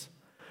selfishness.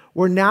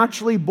 We're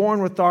naturally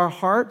born with our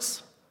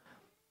hearts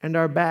and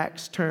our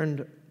backs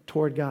turned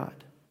toward God.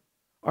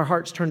 Our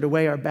hearts turned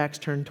away, our backs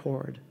turned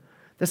toward.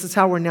 This is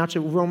how we're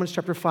naturally. Romans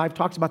chapter 5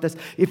 talks about this.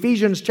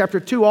 Ephesians chapter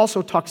 2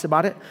 also talks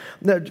about it.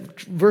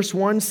 Verse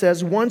 1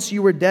 says, once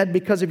you were dead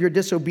because of your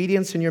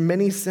disobedience and your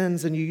many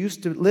sins, and you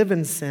used to live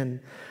in sin,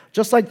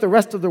 just like the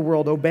rest of the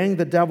world, obeying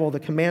the devil, the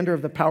commander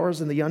of the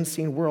powers in the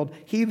unseen world.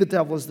 He, the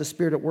devil, is the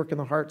spirit at work in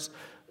the hearts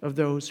of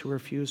those who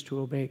refuse to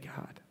obey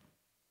God.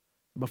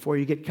 Before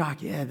you get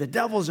cocky, the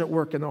devil's at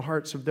work in the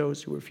hearts of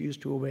those who refuse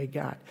to obey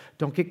God.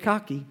 Don't get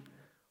cocky.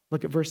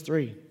 Look at verse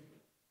 3.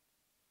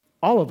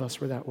 All of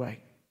us were that way.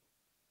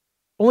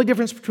 Only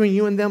difference between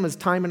you and them is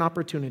time and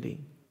opportunity.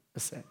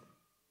 That's it.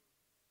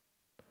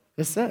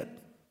 That's it.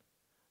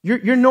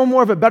 You're no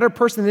more of a better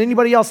person than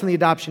anybody else in the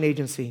adoption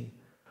agency.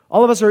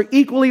 All of us are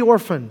equally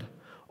orphaned.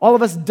 All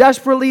of us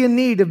desperately in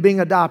need of being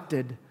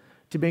adopted,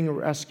 to being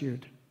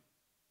rescued.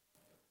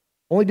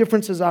 Only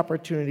difference is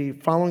opportunity,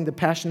 following the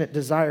passionate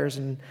desires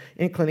and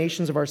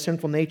inclinations of our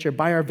sinful nature.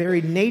 By our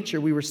very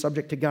nature, we were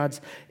subject to God's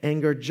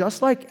anger,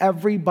 just like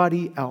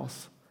everybody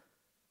else.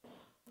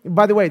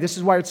 By the way, this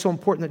is why it's so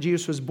important that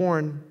Jesus was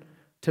born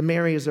to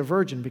Mary as a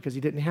virgin, because he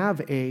didn't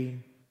have a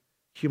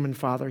human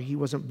father. He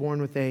wasn't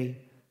born with a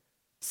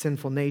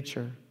sinful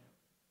nature.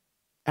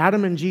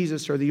 Adam and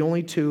Jesus are the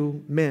only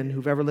two men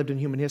who've ever lived in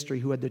human history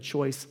who had the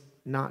choice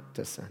not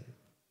to sin.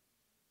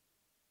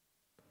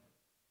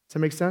 Does that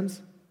make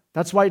sense?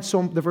 That's why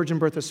the virgin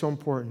birth is so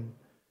important.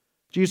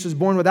 Jesus was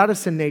born without a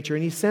sin nature,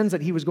 and he sins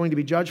that he was going to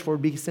be judged for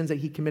would be sins that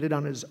he committed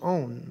on his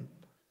own.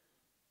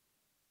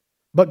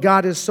 But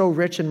God is so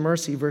rich in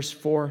mercy, verse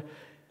 4,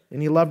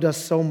 and he loved us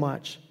so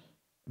much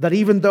that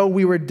even though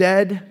we were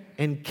dead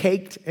and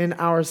caked in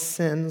our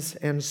sins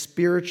and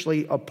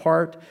spiritually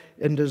apart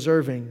and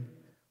deserving,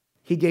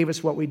 he gave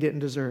us what we didn't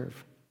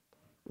deserve,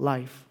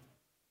 life,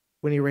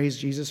 when he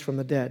raised Jesus from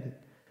the dead.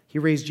 He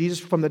raised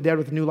Jesus from the dead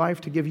with new life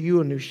to give you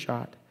a new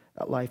shot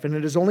at life. And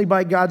it is only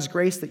by God's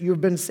grace that you have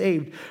been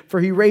saved.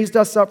 For he raised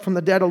us up from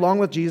the dead along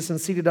with Jesus and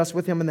seated us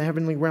with him in the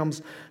heavenly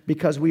realms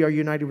because we are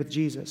united with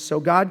Jesus. So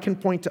God can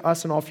point to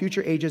us in all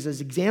future ages as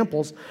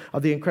examples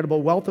of the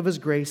incredible wealth of his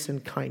grace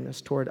and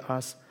kindness toward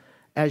us,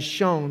 as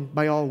shown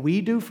by all we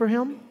do for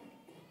him.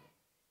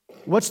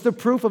 What's the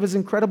proof of his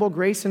incredible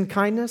grace and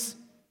kindness?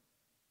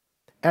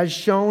 As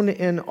shown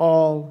in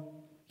all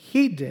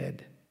he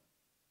did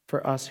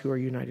for us who are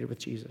united with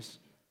Jesus.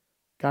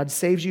 God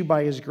saves you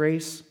by his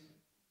grace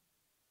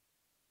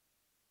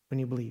when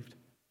you believed.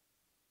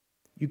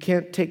 You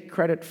can't take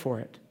credit for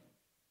it.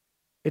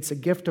 It's a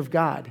gift of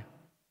God.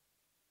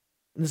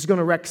 And this is going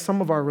to wreck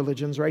some of our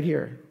religions right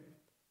here.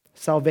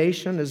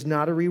 Salvation is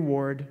not a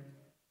reward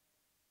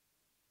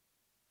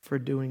for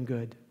doing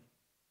good.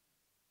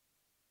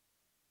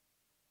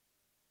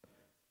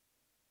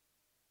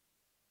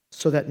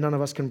 So that none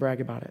of us can brag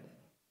about it.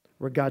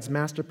 We're God's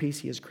masterpiece.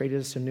 He has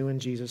created us anew in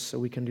Jesus so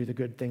we can do the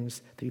good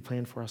things that he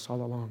planned for us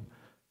all along.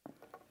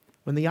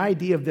 When the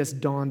idea of this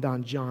dawned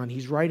on John,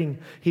 he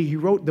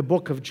wrote the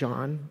book of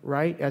John,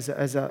 right, as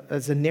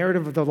a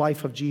narrative of the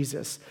life of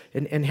Jesus.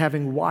 And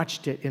having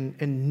watched it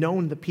and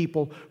known the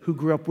people who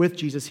grew up with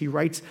Jesus, he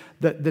writes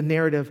the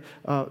narrative,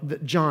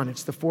 John.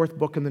 It's the fourth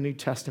book in the New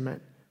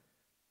Testament.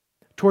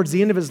 Towards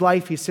the end of his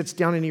life, he sits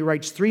down and he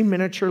writes 3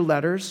 miniature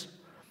letters.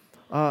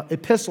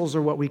 Epistles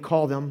are what we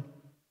call them,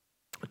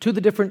 to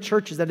the different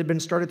churches that had been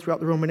started throughout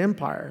the Roman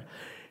Empire.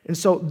 And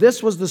so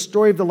this was the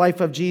story of the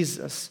life of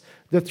Jesus.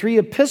 The 3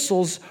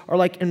 epistles are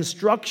like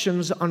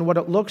instructions on what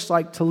it looks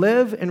like to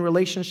live in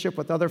relationship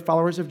with other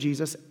followers of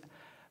Jesus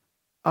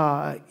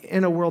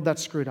in a world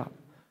that's screwed up.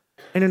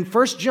 And in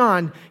 1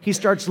 John, he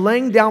starts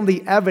laying down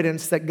the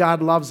evidence that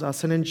God loves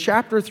us. And in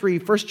chapter 3,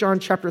 1 John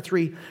chapter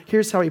 3,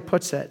 here's how he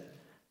puts it.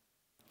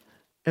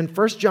 In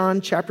 1 John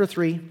chapter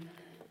 3,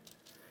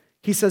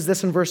 he says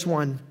this in verse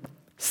 1.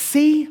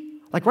 See,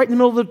 like right in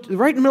the middle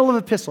of the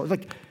epistle,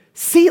 like,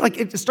 see, like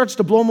it starts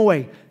to blow him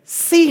away.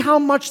 See how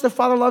much the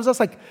Father loves us?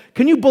 Like,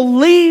 can you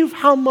believe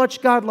how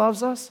much God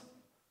loves us?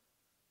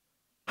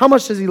 How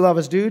much does he love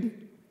us,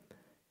 dude?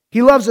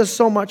 He loves us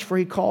so much for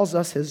he calls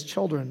us his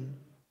children.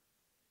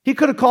 He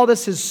could have called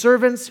us his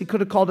servants. He could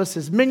have called us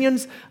his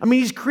minions. I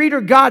mean, he's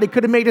creator God. He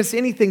could have made us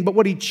anything. But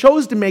what he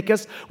chose to make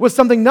us was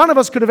something none of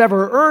us could have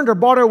ever earned or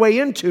bought our way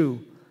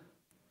into.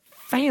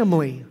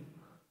 Family.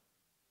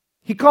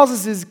 He calls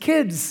us his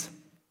kids.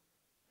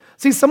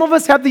 See, some of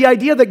us have the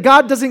idea that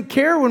God doesn't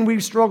care when we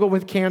struggle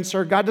with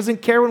cancer. God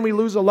doesn't care when we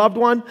lose a loved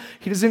one.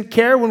 He doesn't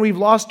care when we've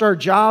lost our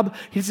job.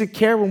 He doesn't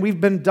care when we've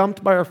been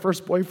dumped by our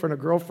first boyfriend or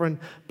girlfriend.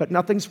 But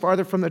nothing's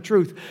farther from the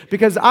truth.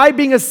 Because I,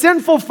 being a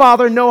sinful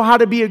father, know how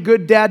to be a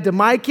good dad to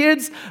my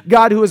kids.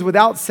 God, who is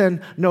without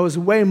sin, knows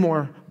way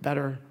more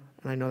better.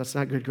 And I know that's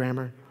not good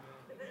grammar.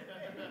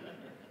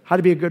 How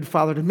to be a good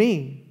father to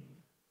me.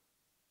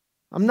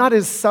 I'm not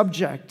his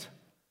subject.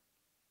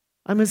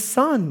 I'm his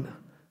son.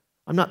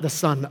 I'm not the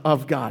son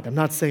of God. I'm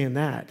not saying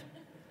that.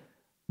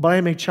 But I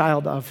am a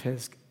child of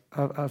his.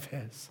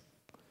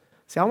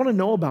 See, I want to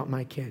know about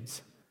my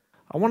kids.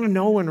 I want to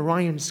know when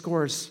Ryan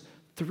scores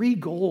 3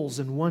 goals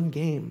in one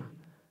game.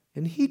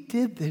 And he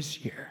did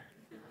this year.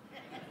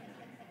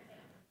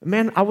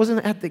 Man, I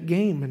wasn't at the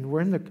game, and we're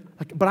in the,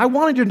 but I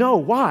wanted to know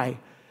why.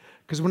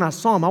 Because when I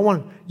saw him, I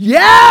wanted,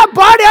 yeah,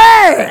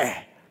 buddy!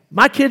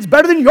 My kid's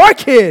better than your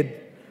kid.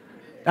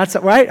 That's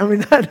right? I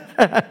mean,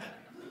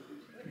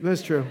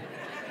 that's true.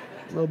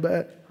 A little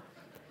bit.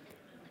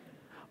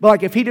 But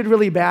like if he did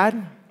really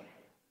bad,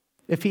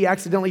 if he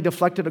accidentally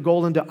deflected a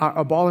ball into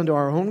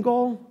our own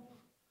goal,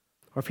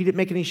 or if he didn't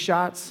make any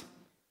shots,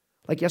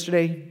 like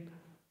yesterday,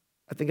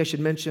 I think I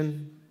should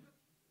mention,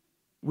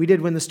 we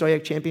did win the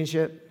Stoic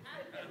Championship.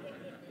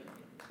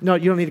 No,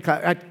 you don't need to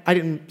clap. I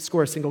didn't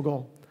score a single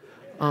goal.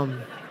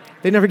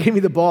 They never gave me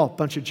the ball,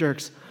 bunch of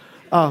jerks.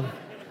 I'm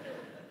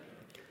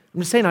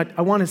just saying,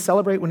 I want to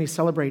celebrate when he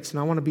celebrates, and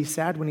I want to be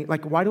sad when he,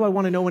 like, why do I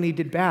want to know when he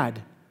did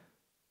bad?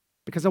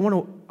 Because I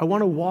want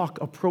to walk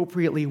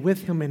appropriately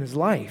with him in his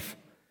life.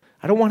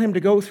 I don't want him to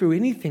go through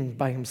anything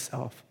by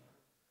himself.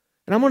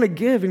 And I'm going to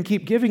give and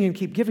keep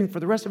giving for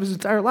the rest of his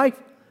entire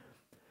life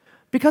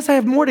because I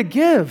have more to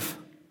give.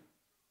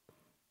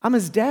 I'm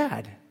his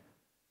dad.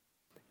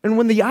 And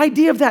when the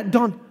idea of that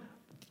dawned,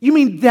 you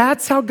mean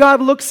that's how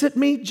God looks at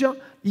me, John?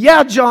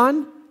 Yeah,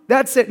 John,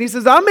 that's it. And he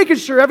says, I'm making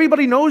sure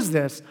everybody knows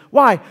this.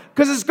 Why?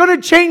 Because it's going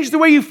to change the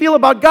way you feel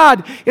about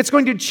God. It's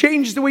going to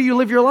change the way you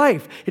live your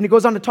life. And he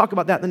goes on to talk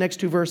about that in the next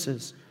two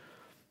verses.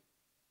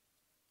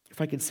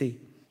 If I could see.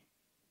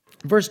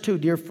 Verse 2,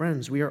 dear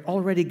friends, we are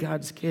already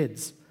God's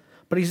kids.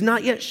 But he's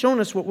not yet shown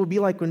us what we'll be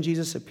like when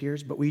Jesus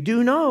appears. But we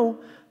do know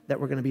that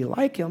we're going to be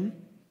like him,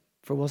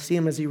 for we'll see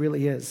him as he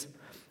really is.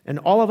 And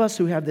all of us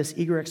who have this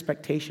eager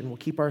expectation will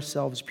keep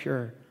ourselves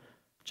pure,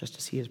 just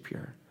as he is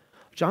pure.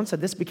 John said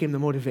this became the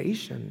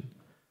motivation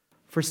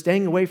for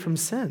staying away from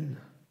sin.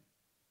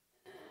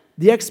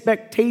 The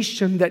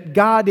expectation that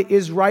God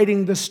is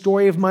writing the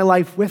story of my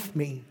life with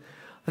me.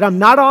 That I'm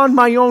not on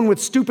my own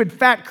with stupid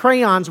fat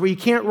crayons where you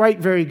can't write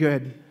very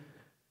good.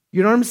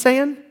 You know what I'm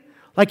saying?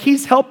 Like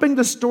he's helping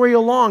the story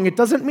along. It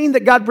doesn't mean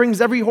that God brings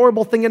every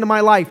horrible thing into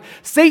my life.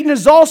 Satan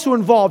is also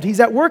involved.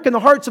 He's at work in the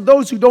hearts of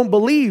those who don't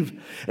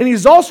believe. And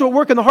he's also at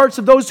work in the hearts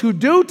of those who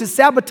do to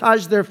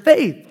sabotage their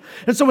faith.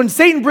 And so when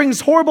Satan brings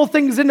horrible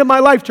things into my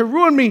life to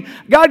ruin me,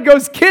 God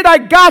goes, kid, I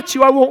got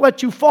you. I won't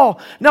let you fall.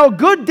 Now, a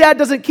good dad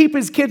doesn't keep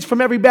his kids from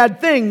every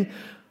bad thing,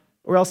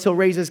 or else he'll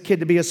raise his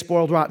kid to be a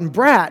spoiled, rotten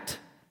brat.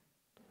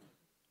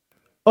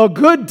 A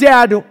good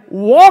dad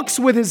walks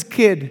with his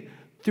kid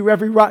through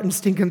every rotten,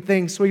 stinking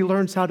thing so he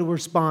learns how to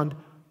respond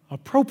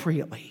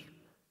appropriately.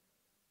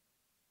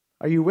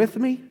 Are you with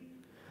me?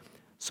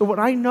 So when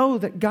I know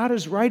that God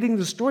is writing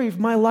the story of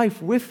my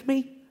life with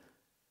me,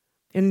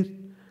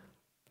 and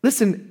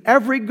listen,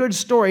 every good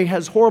story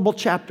has horrible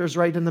chapters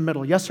right in the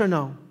middle, yes or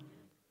no?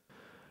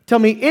 Tell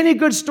me any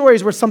good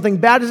stories where something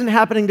bad isn't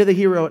happening to the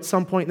hero at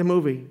some point in the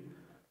movie.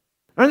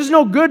 And there's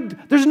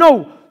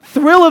no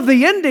thrill of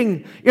the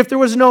ending if there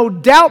was no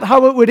doubt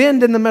how it would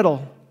end in the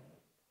middle.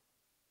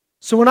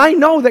 So when I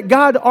know that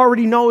God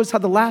already knows how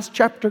the last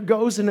chapter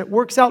goes and it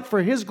works out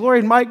for his glory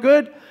and my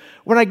good,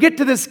 when I get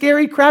to the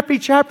scary, crappy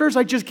chapters,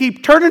 I just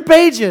keep turning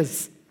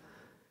pages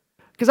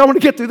because I want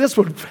to get through this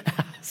one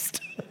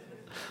fast.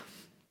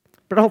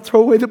 But I don't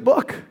throw away the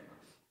book.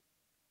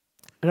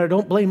 And I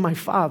don't blame my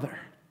father.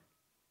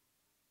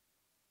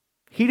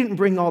 He didn't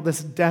bring all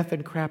this death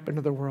and crap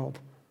into the world.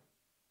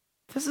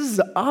 This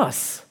is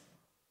us.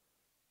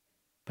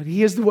 But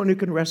he is the one who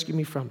can rescue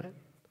me from it,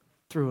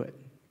 through it.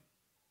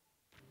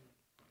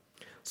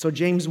 So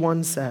James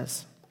 1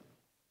 says,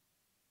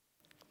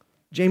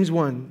 James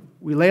 1,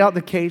 we lay out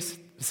the case,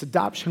 this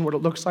adoption, what it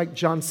looks like.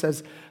 John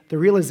says, the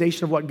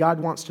realization of what God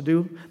wants to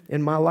do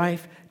in my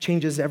life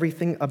changes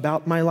everything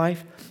about my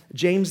life.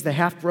 James, the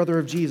half-brother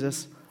of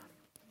Jesus,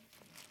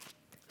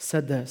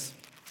 said this.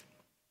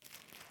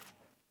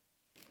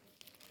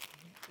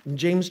 In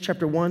James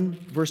chapter 1,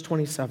 verse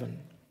 27.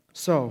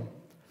 So,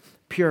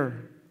 pure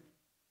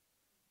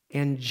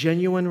and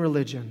genuine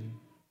religion.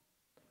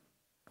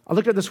 I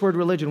looked at this word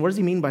religion. What does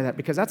he mean by that?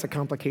 Because that's a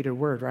complicated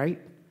word,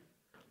 right?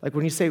 Like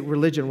when you say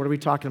religion, what are we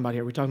talking about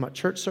here? Are we talking about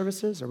church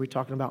services? Are we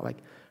talking about like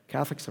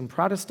Catholics and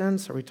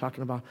Protestants? Are we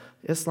talking about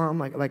Islam?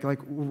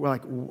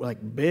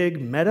 Like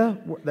big meta?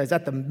 Is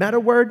that the meta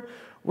word?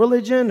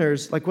 Religion? Or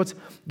is like what's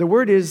the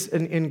word is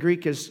in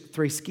Greek is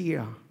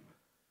threskia.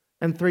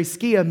 And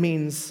threskia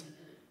means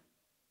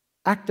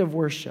act of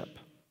worship,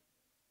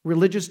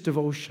 religious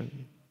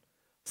devotion.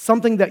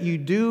 Something that you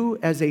do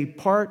as a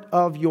part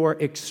of your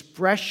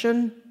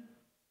expression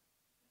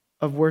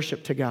of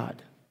worship to God.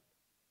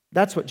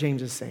 That's what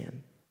James is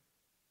saying.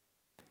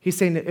 He's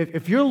saying that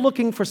if you're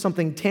looking for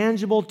something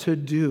tangible to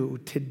do,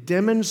 to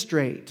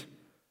demonstrate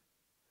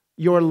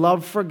your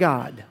love for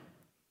God,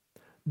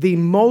 the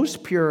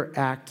most pure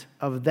act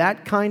of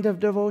that kind of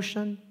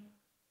devotion,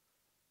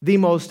 the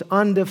most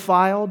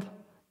undefiled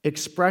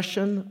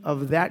expression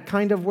of that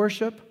kind of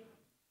worship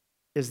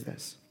is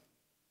this.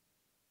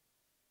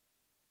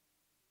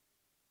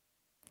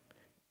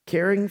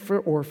 Caring for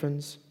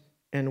orphans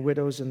and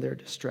widows in their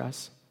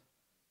distress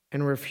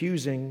and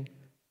refusing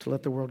to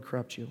let the world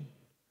corrupt you.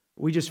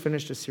 We just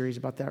finished a series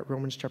about that,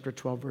 Romans chapter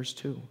 12, verse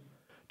 2.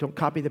 Don't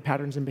copy the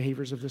patterns and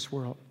behaviors of this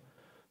world.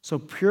 So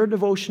pure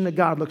devotion to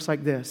God looks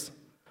like this.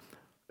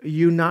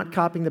 You not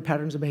copying the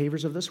patterns and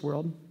behaviors of this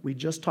world. We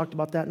just talked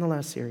about that in the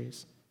last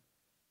series.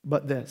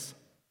 But this,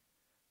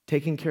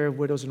 taking care of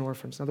widows and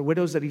orphans. Now, the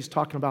widows that he's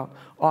talking about,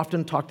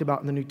 often talked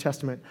about in the New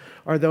Testament,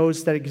 are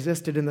those that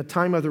existed in the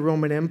time of the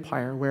Roman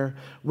Empire, where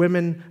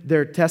women,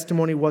 their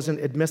testimony wasn't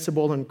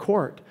admissible in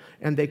court,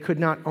 and they could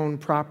not own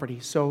property.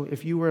 So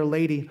if you were a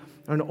lady,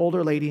 an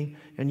older lady,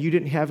 and you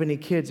didn't have any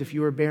kids, if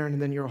you were barren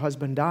and then your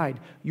husband died,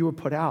 you were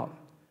put out.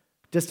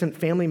 Distant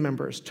family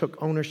members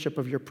took ownership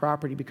of your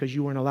property because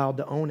you weren't allowed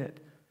to own it.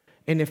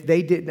 And if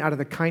they didn't, out of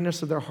the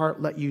kindness of their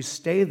heart, let you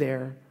stay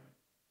there,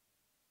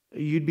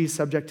 you'd be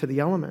subject to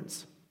the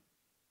elements.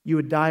 You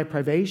would die of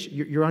privation.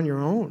 You're on your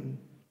own.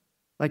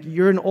 Like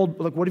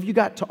what have you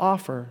got to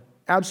offer?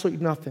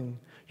 Absolutely nothing.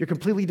 You're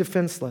completely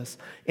defenseless.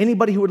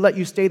 Anybody who would let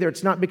you stay there,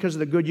 it's not because of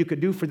the good you could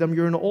do for them.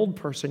 You're an old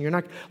person. You're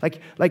not,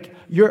 like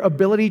your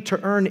ability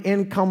to earn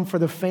income for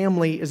the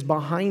family is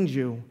behind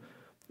you.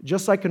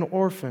 Just like an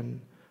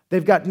orphan.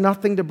 They've got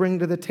nothing to bring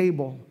to the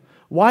table.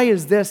 Why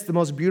is this the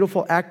most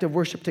beautiful act of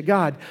worship to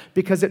God?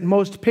 Because it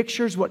most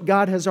pictures what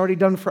God has already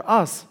done for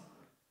us.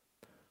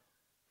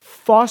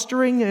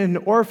 Fostering and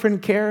orphan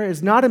care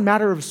is not a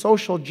matter of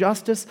social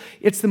justice.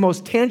 It's the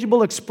most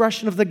tangible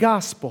expression of the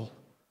gospel.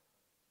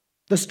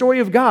 The story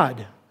of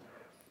God.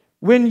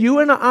 When you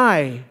and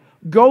I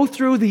go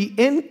through the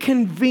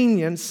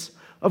inconvenience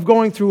of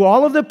going through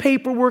all of the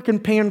paperwork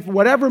and paying for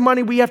whatever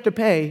money we have to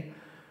pay,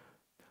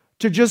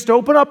 to just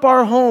open up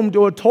our home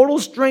to a total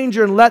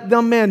stranger and let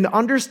them in,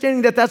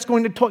 understanding that that's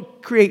going to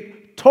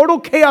create total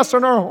chaos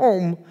in our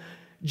home,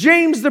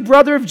 James, the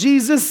brother of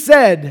Jesus,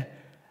 said,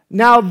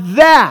 now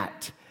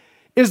that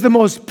is the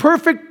most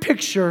perfect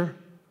picture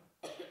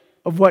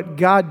of what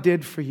God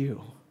did for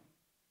you.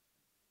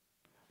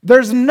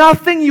 There's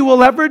nothing you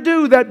will ever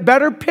do that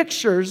better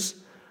pictures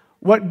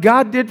what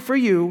God did for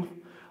you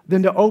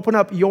than to open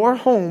up your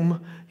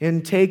home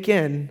and take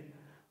in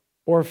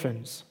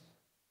orphans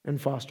and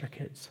foster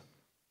kids.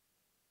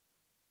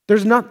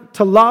 There's not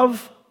to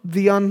love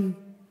the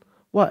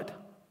what?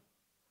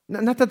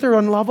 Not that they're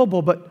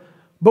unlovable, but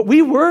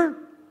we were.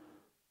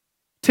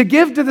 To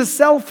give to the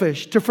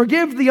selfish, to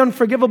forgive the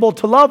unforgivable,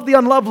 to love the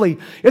unlovely.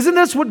 Isn't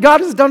this what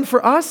God has done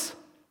for us?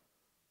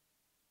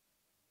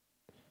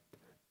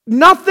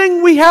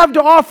 Nothing we have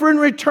to offer in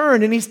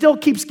return, and he still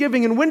keeps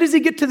giving. And when does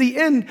he get to the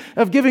end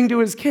of giving to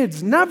his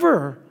kids?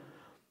 Never.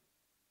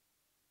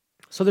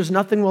 So there's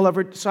nothing we'll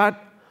ever... So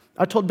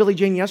I told Billie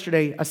Jane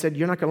yesterday, I said,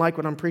 you're not going to like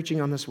what I'm preaching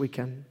on this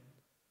weekend.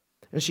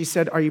 And she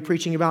said, are you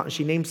preaching about? And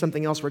she named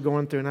something else we're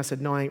going through. And I said,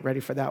 no, I ain't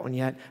ready for that one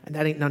yet. And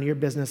that ain't none of your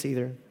business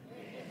either.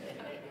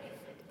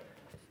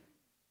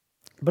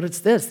 But it's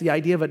this, the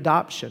idea of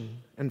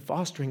adoption and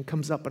fostering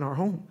comes up in our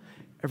home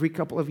every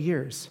couple of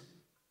years.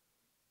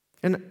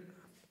 And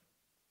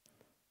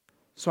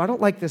so I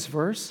don't like this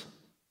verse.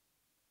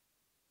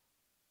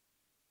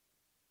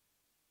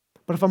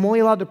 But if I'm only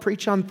allowed to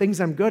preach on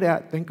things I'm good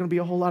at, there ain't going to be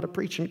a whole lot of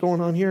preaching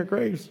going on here at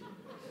Grace.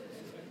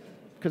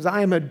 Because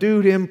I am a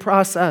dude in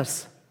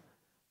process.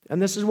 And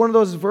this is one of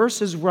those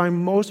verses where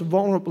I'm most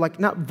vulnerable,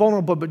 like not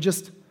vulnerable, but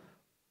just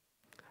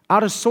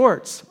out of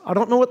sorts. I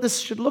don't know what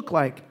this should look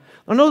like.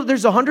 I know that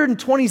there's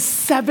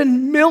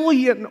 127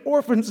 million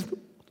orphans.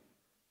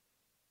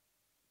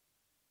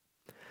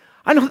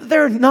 I know that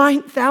there are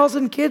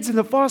 9,000 kids in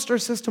the foster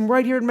system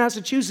right here in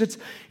Massachusetts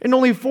and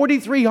only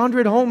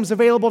 4,300 homes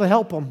available to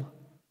help them.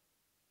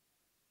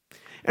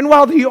 And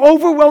while the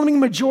overwhelming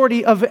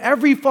majority of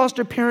every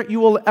foster parent you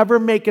will ever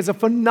make is a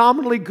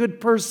phenomenally good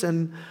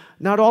person,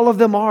 not all of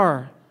them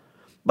are.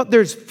 But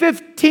there's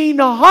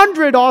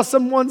 1,500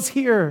 awesome ones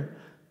here.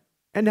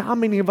 And how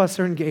many of us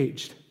are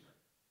engaged?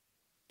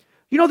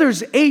 You know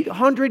there's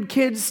 800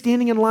 kids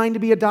standing in line to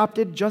be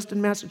adopted just in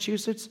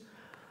Massachusetts?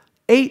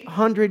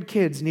 800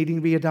 kids needing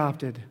to be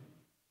adopted.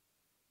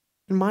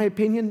 In my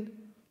opinion,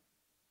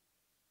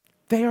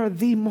 they are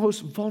the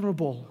most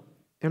vulnerable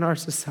in our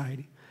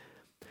society.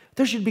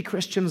 There should be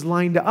Christians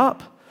lined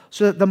up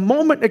so that the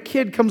moment a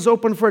kid comes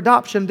open for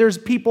adoption, there's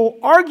people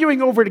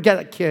arguing over to get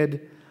a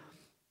kid.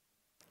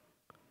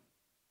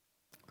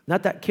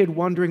 Not that kid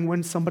wondering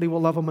when somebody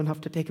will love him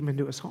enough to take him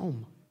into his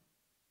home.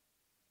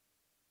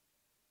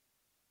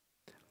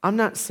 I'm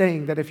not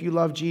saying that if you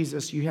love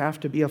Jesus, you have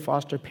to be a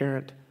foster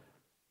parent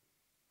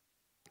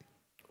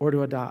or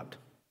to adopt.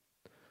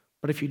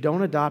 But if you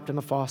don't adopt and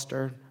a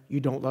foster, you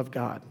don't love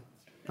God.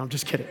 No, I'm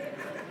just kidding.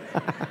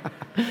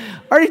 I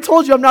already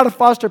told you I'm not a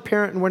foster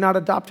parent and we're not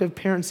adoptive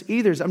parents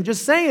either. I'm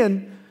just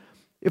saying,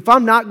 if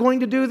I'm not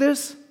going to do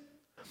this,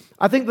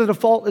 I think the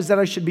default is that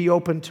I should be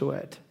open to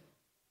it.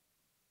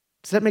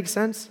 Does that make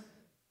sense?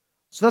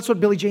 So that's what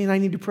Billie Jane and I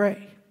need to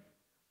pray.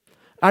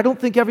 I don't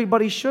think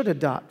everybody should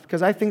adopt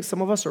because I think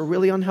some of us are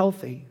really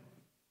unhealthy.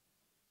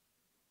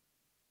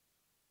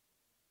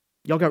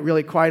 Y'all got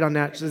really quiet on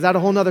that. Is that a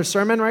whole nother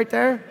sermon right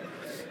there?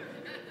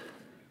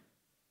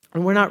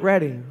 And we're not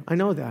ready. I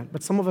know that.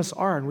 But some of us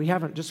are, and we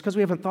haven't, just because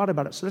we haven't thought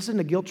about it. So this isn't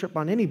a guilt trip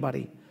on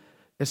anybody,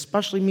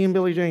 especially me and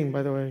Billie Jane,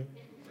 by the way.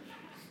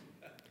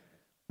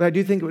 But I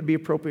do think it would be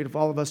appropriate if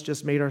all of us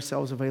just made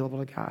ourselves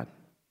available to God.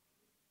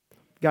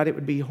 God, it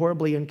would be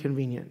horribly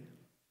inconvenient.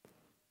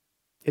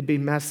 It'd be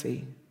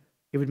messy.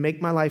 It would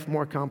make my life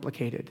more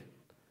complicated.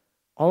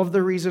 All of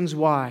the reasons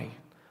why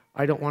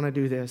I don't want to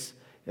do this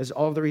is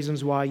all of the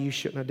reasons why you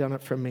shouldn't have done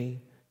it for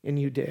me, and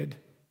you did.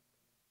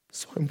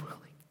 So I'm willing.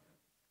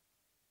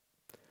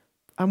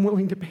 I'm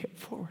willing to pay it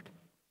forward.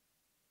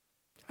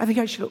 I think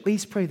I should at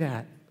least pray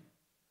that.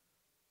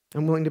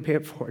 I'm willing to pay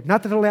it forward.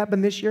 Not that it'll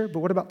happen this year, but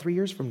what about 3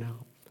 years from now?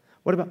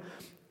 What about,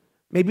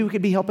 maybe we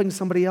could be helping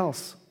somebody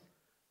else.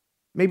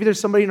 Maybe there's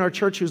somebody in our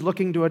church who's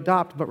looking to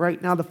adopt, but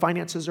right now the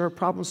finances are a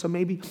problem, so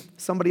maybe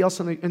somebody else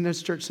in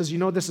this church says,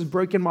 this is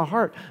breaking my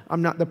heart.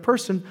 I'm not the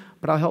person,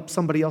 but I'll help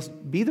somebody else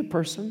be the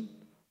person.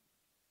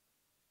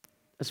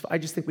 I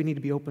just think we need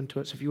to be open to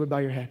it, so if you would bow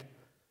your head.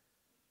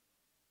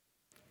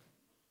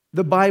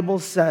 The Bible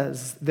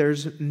says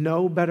there's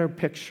no better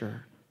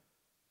picture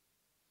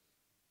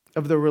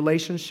of the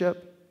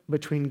relationship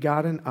between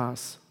God and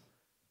us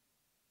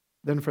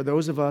than for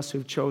those of us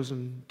who've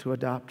chosen to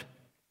adopt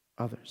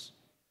others.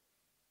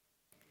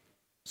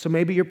 So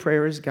maybe your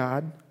prayer is,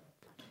 God,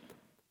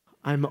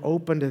 I'm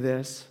open to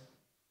this,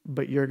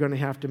 but you're going to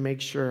have to make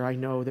sure I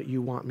know that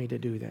you want me to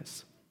do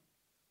this.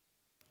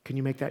 Can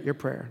you make that your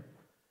prayer?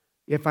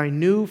 If I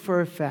knew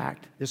for a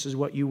fact this is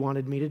what you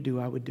wanted me to do,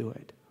 I would do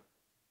it.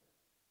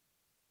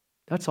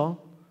 That's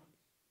all.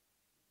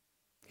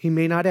 He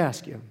may not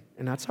ask you,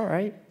 and that's all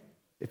right.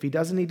 If he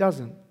doesn't, he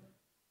doesn't.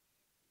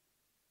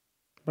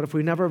 But if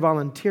we never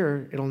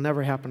volunteer, it'll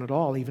never happen at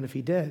all, even if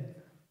he did.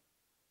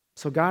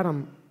 So God,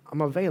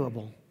 I'm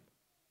available.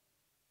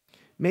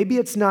 Maybe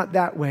it's not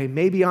that way.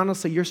 Maybe,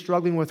 honestly, you're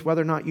struggling with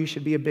whether or not you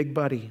should be a big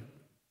buddy,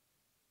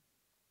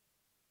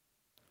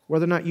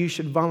 whether or not you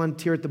should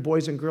volunteer at the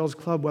Boys and Girls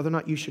Club, whether or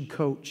not you should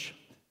coach,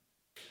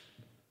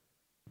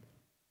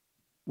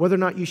 whether or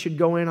not you should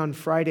go in on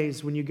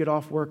Fridays when you get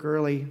off work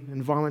early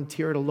and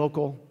volunteer at a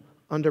local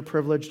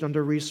underprivileged,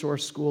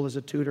 under-resourced school as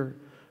a tutor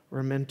or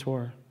a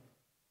mentor.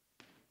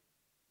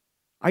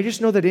 I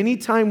just know that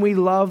anytime we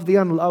love the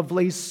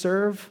unlovely,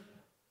 serve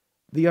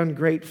the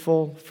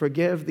ungrateful,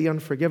 forgive the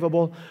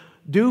unforgivable,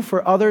 do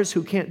for others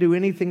who can't do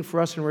anything for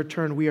us in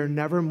return, we are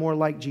never more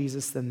like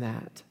Jesus than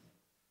that.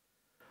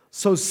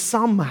 So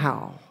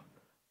somehow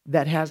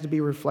that has to be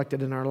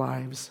reflected in our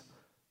lives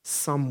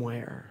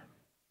somewhere.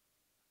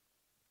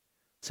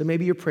 So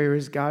maybe your prayer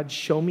is, God,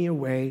 show me a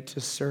way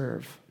to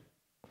serve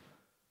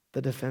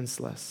the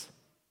defenseless,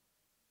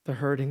 the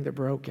hurting, the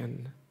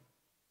broken.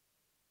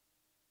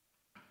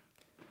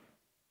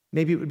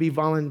 Maybe it would be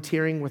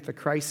volunteering with the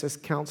crisis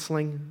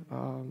counseling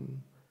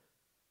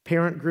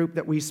parent group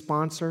that we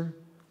sponsor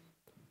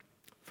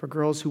for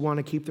girls who want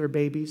to keep their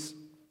babies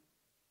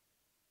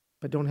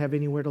but don't have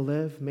anywhere to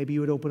live. Maybe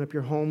you would open up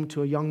your home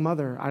to a young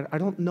mother. I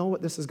don't know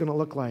what this is going to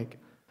look like.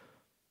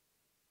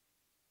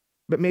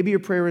 But maybe your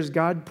prayer is,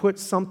 God, put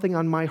something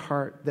on my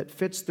heart that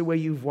fits the way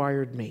you've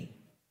wired me.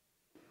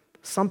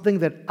 Something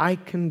that I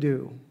can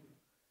do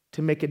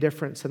to make a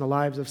difference in the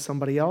lives of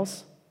somebody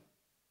else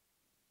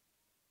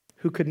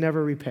who could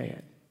never repay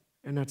it.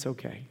 And that's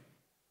okay.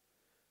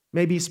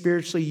 Maybe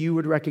spiritually you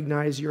would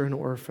recognize you're an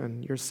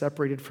orphan. You're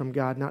separated from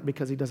God, not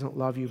because he doesn't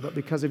love you, but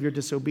because of your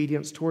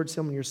disobedience towards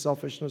him and your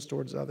selfishness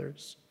towards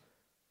others.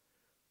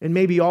 And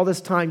maybe all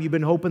this time you've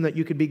been hoping that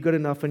you could be good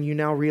enough, and you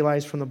now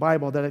realize from the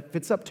Bible that if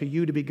it's up to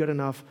you to be good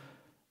enough,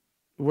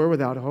 we're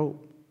without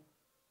hope.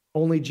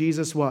 Only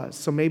Jesus was.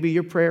 So maybe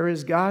your prayer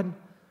is, God,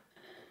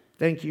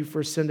 thank you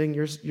for sending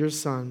your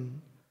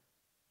son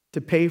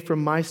to pay for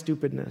my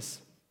stupidness,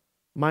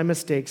 my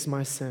mistakes,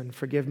 my sin.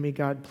 Forgive me,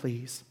 God,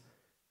 please.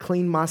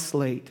 Clean my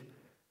slate.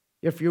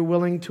 If you're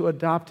willing to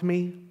adopt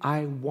me,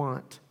 I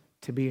want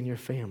to be in your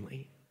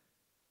family.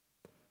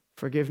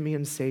 Forgive me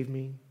and save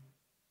me.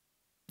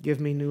 Give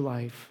me new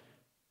life.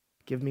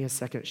 Give me a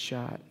second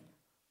shot.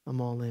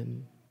 I'm all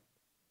in.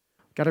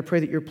 God, I pray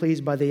that you're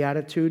pleased by the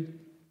attitude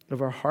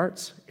of our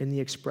hearts and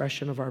the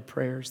expression of our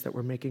prayers that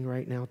we're making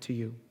right now to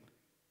you.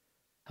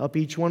 Help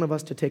each one of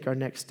us to take our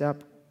next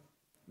step,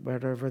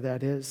 whatever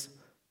that is,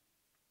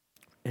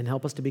 and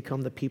help us to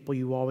become the people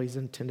you always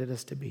intended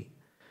us to be.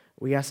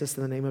 We ask this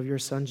in the name of your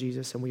Son,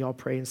 Jesus, and we all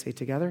pray and say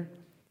together,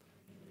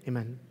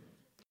 amen.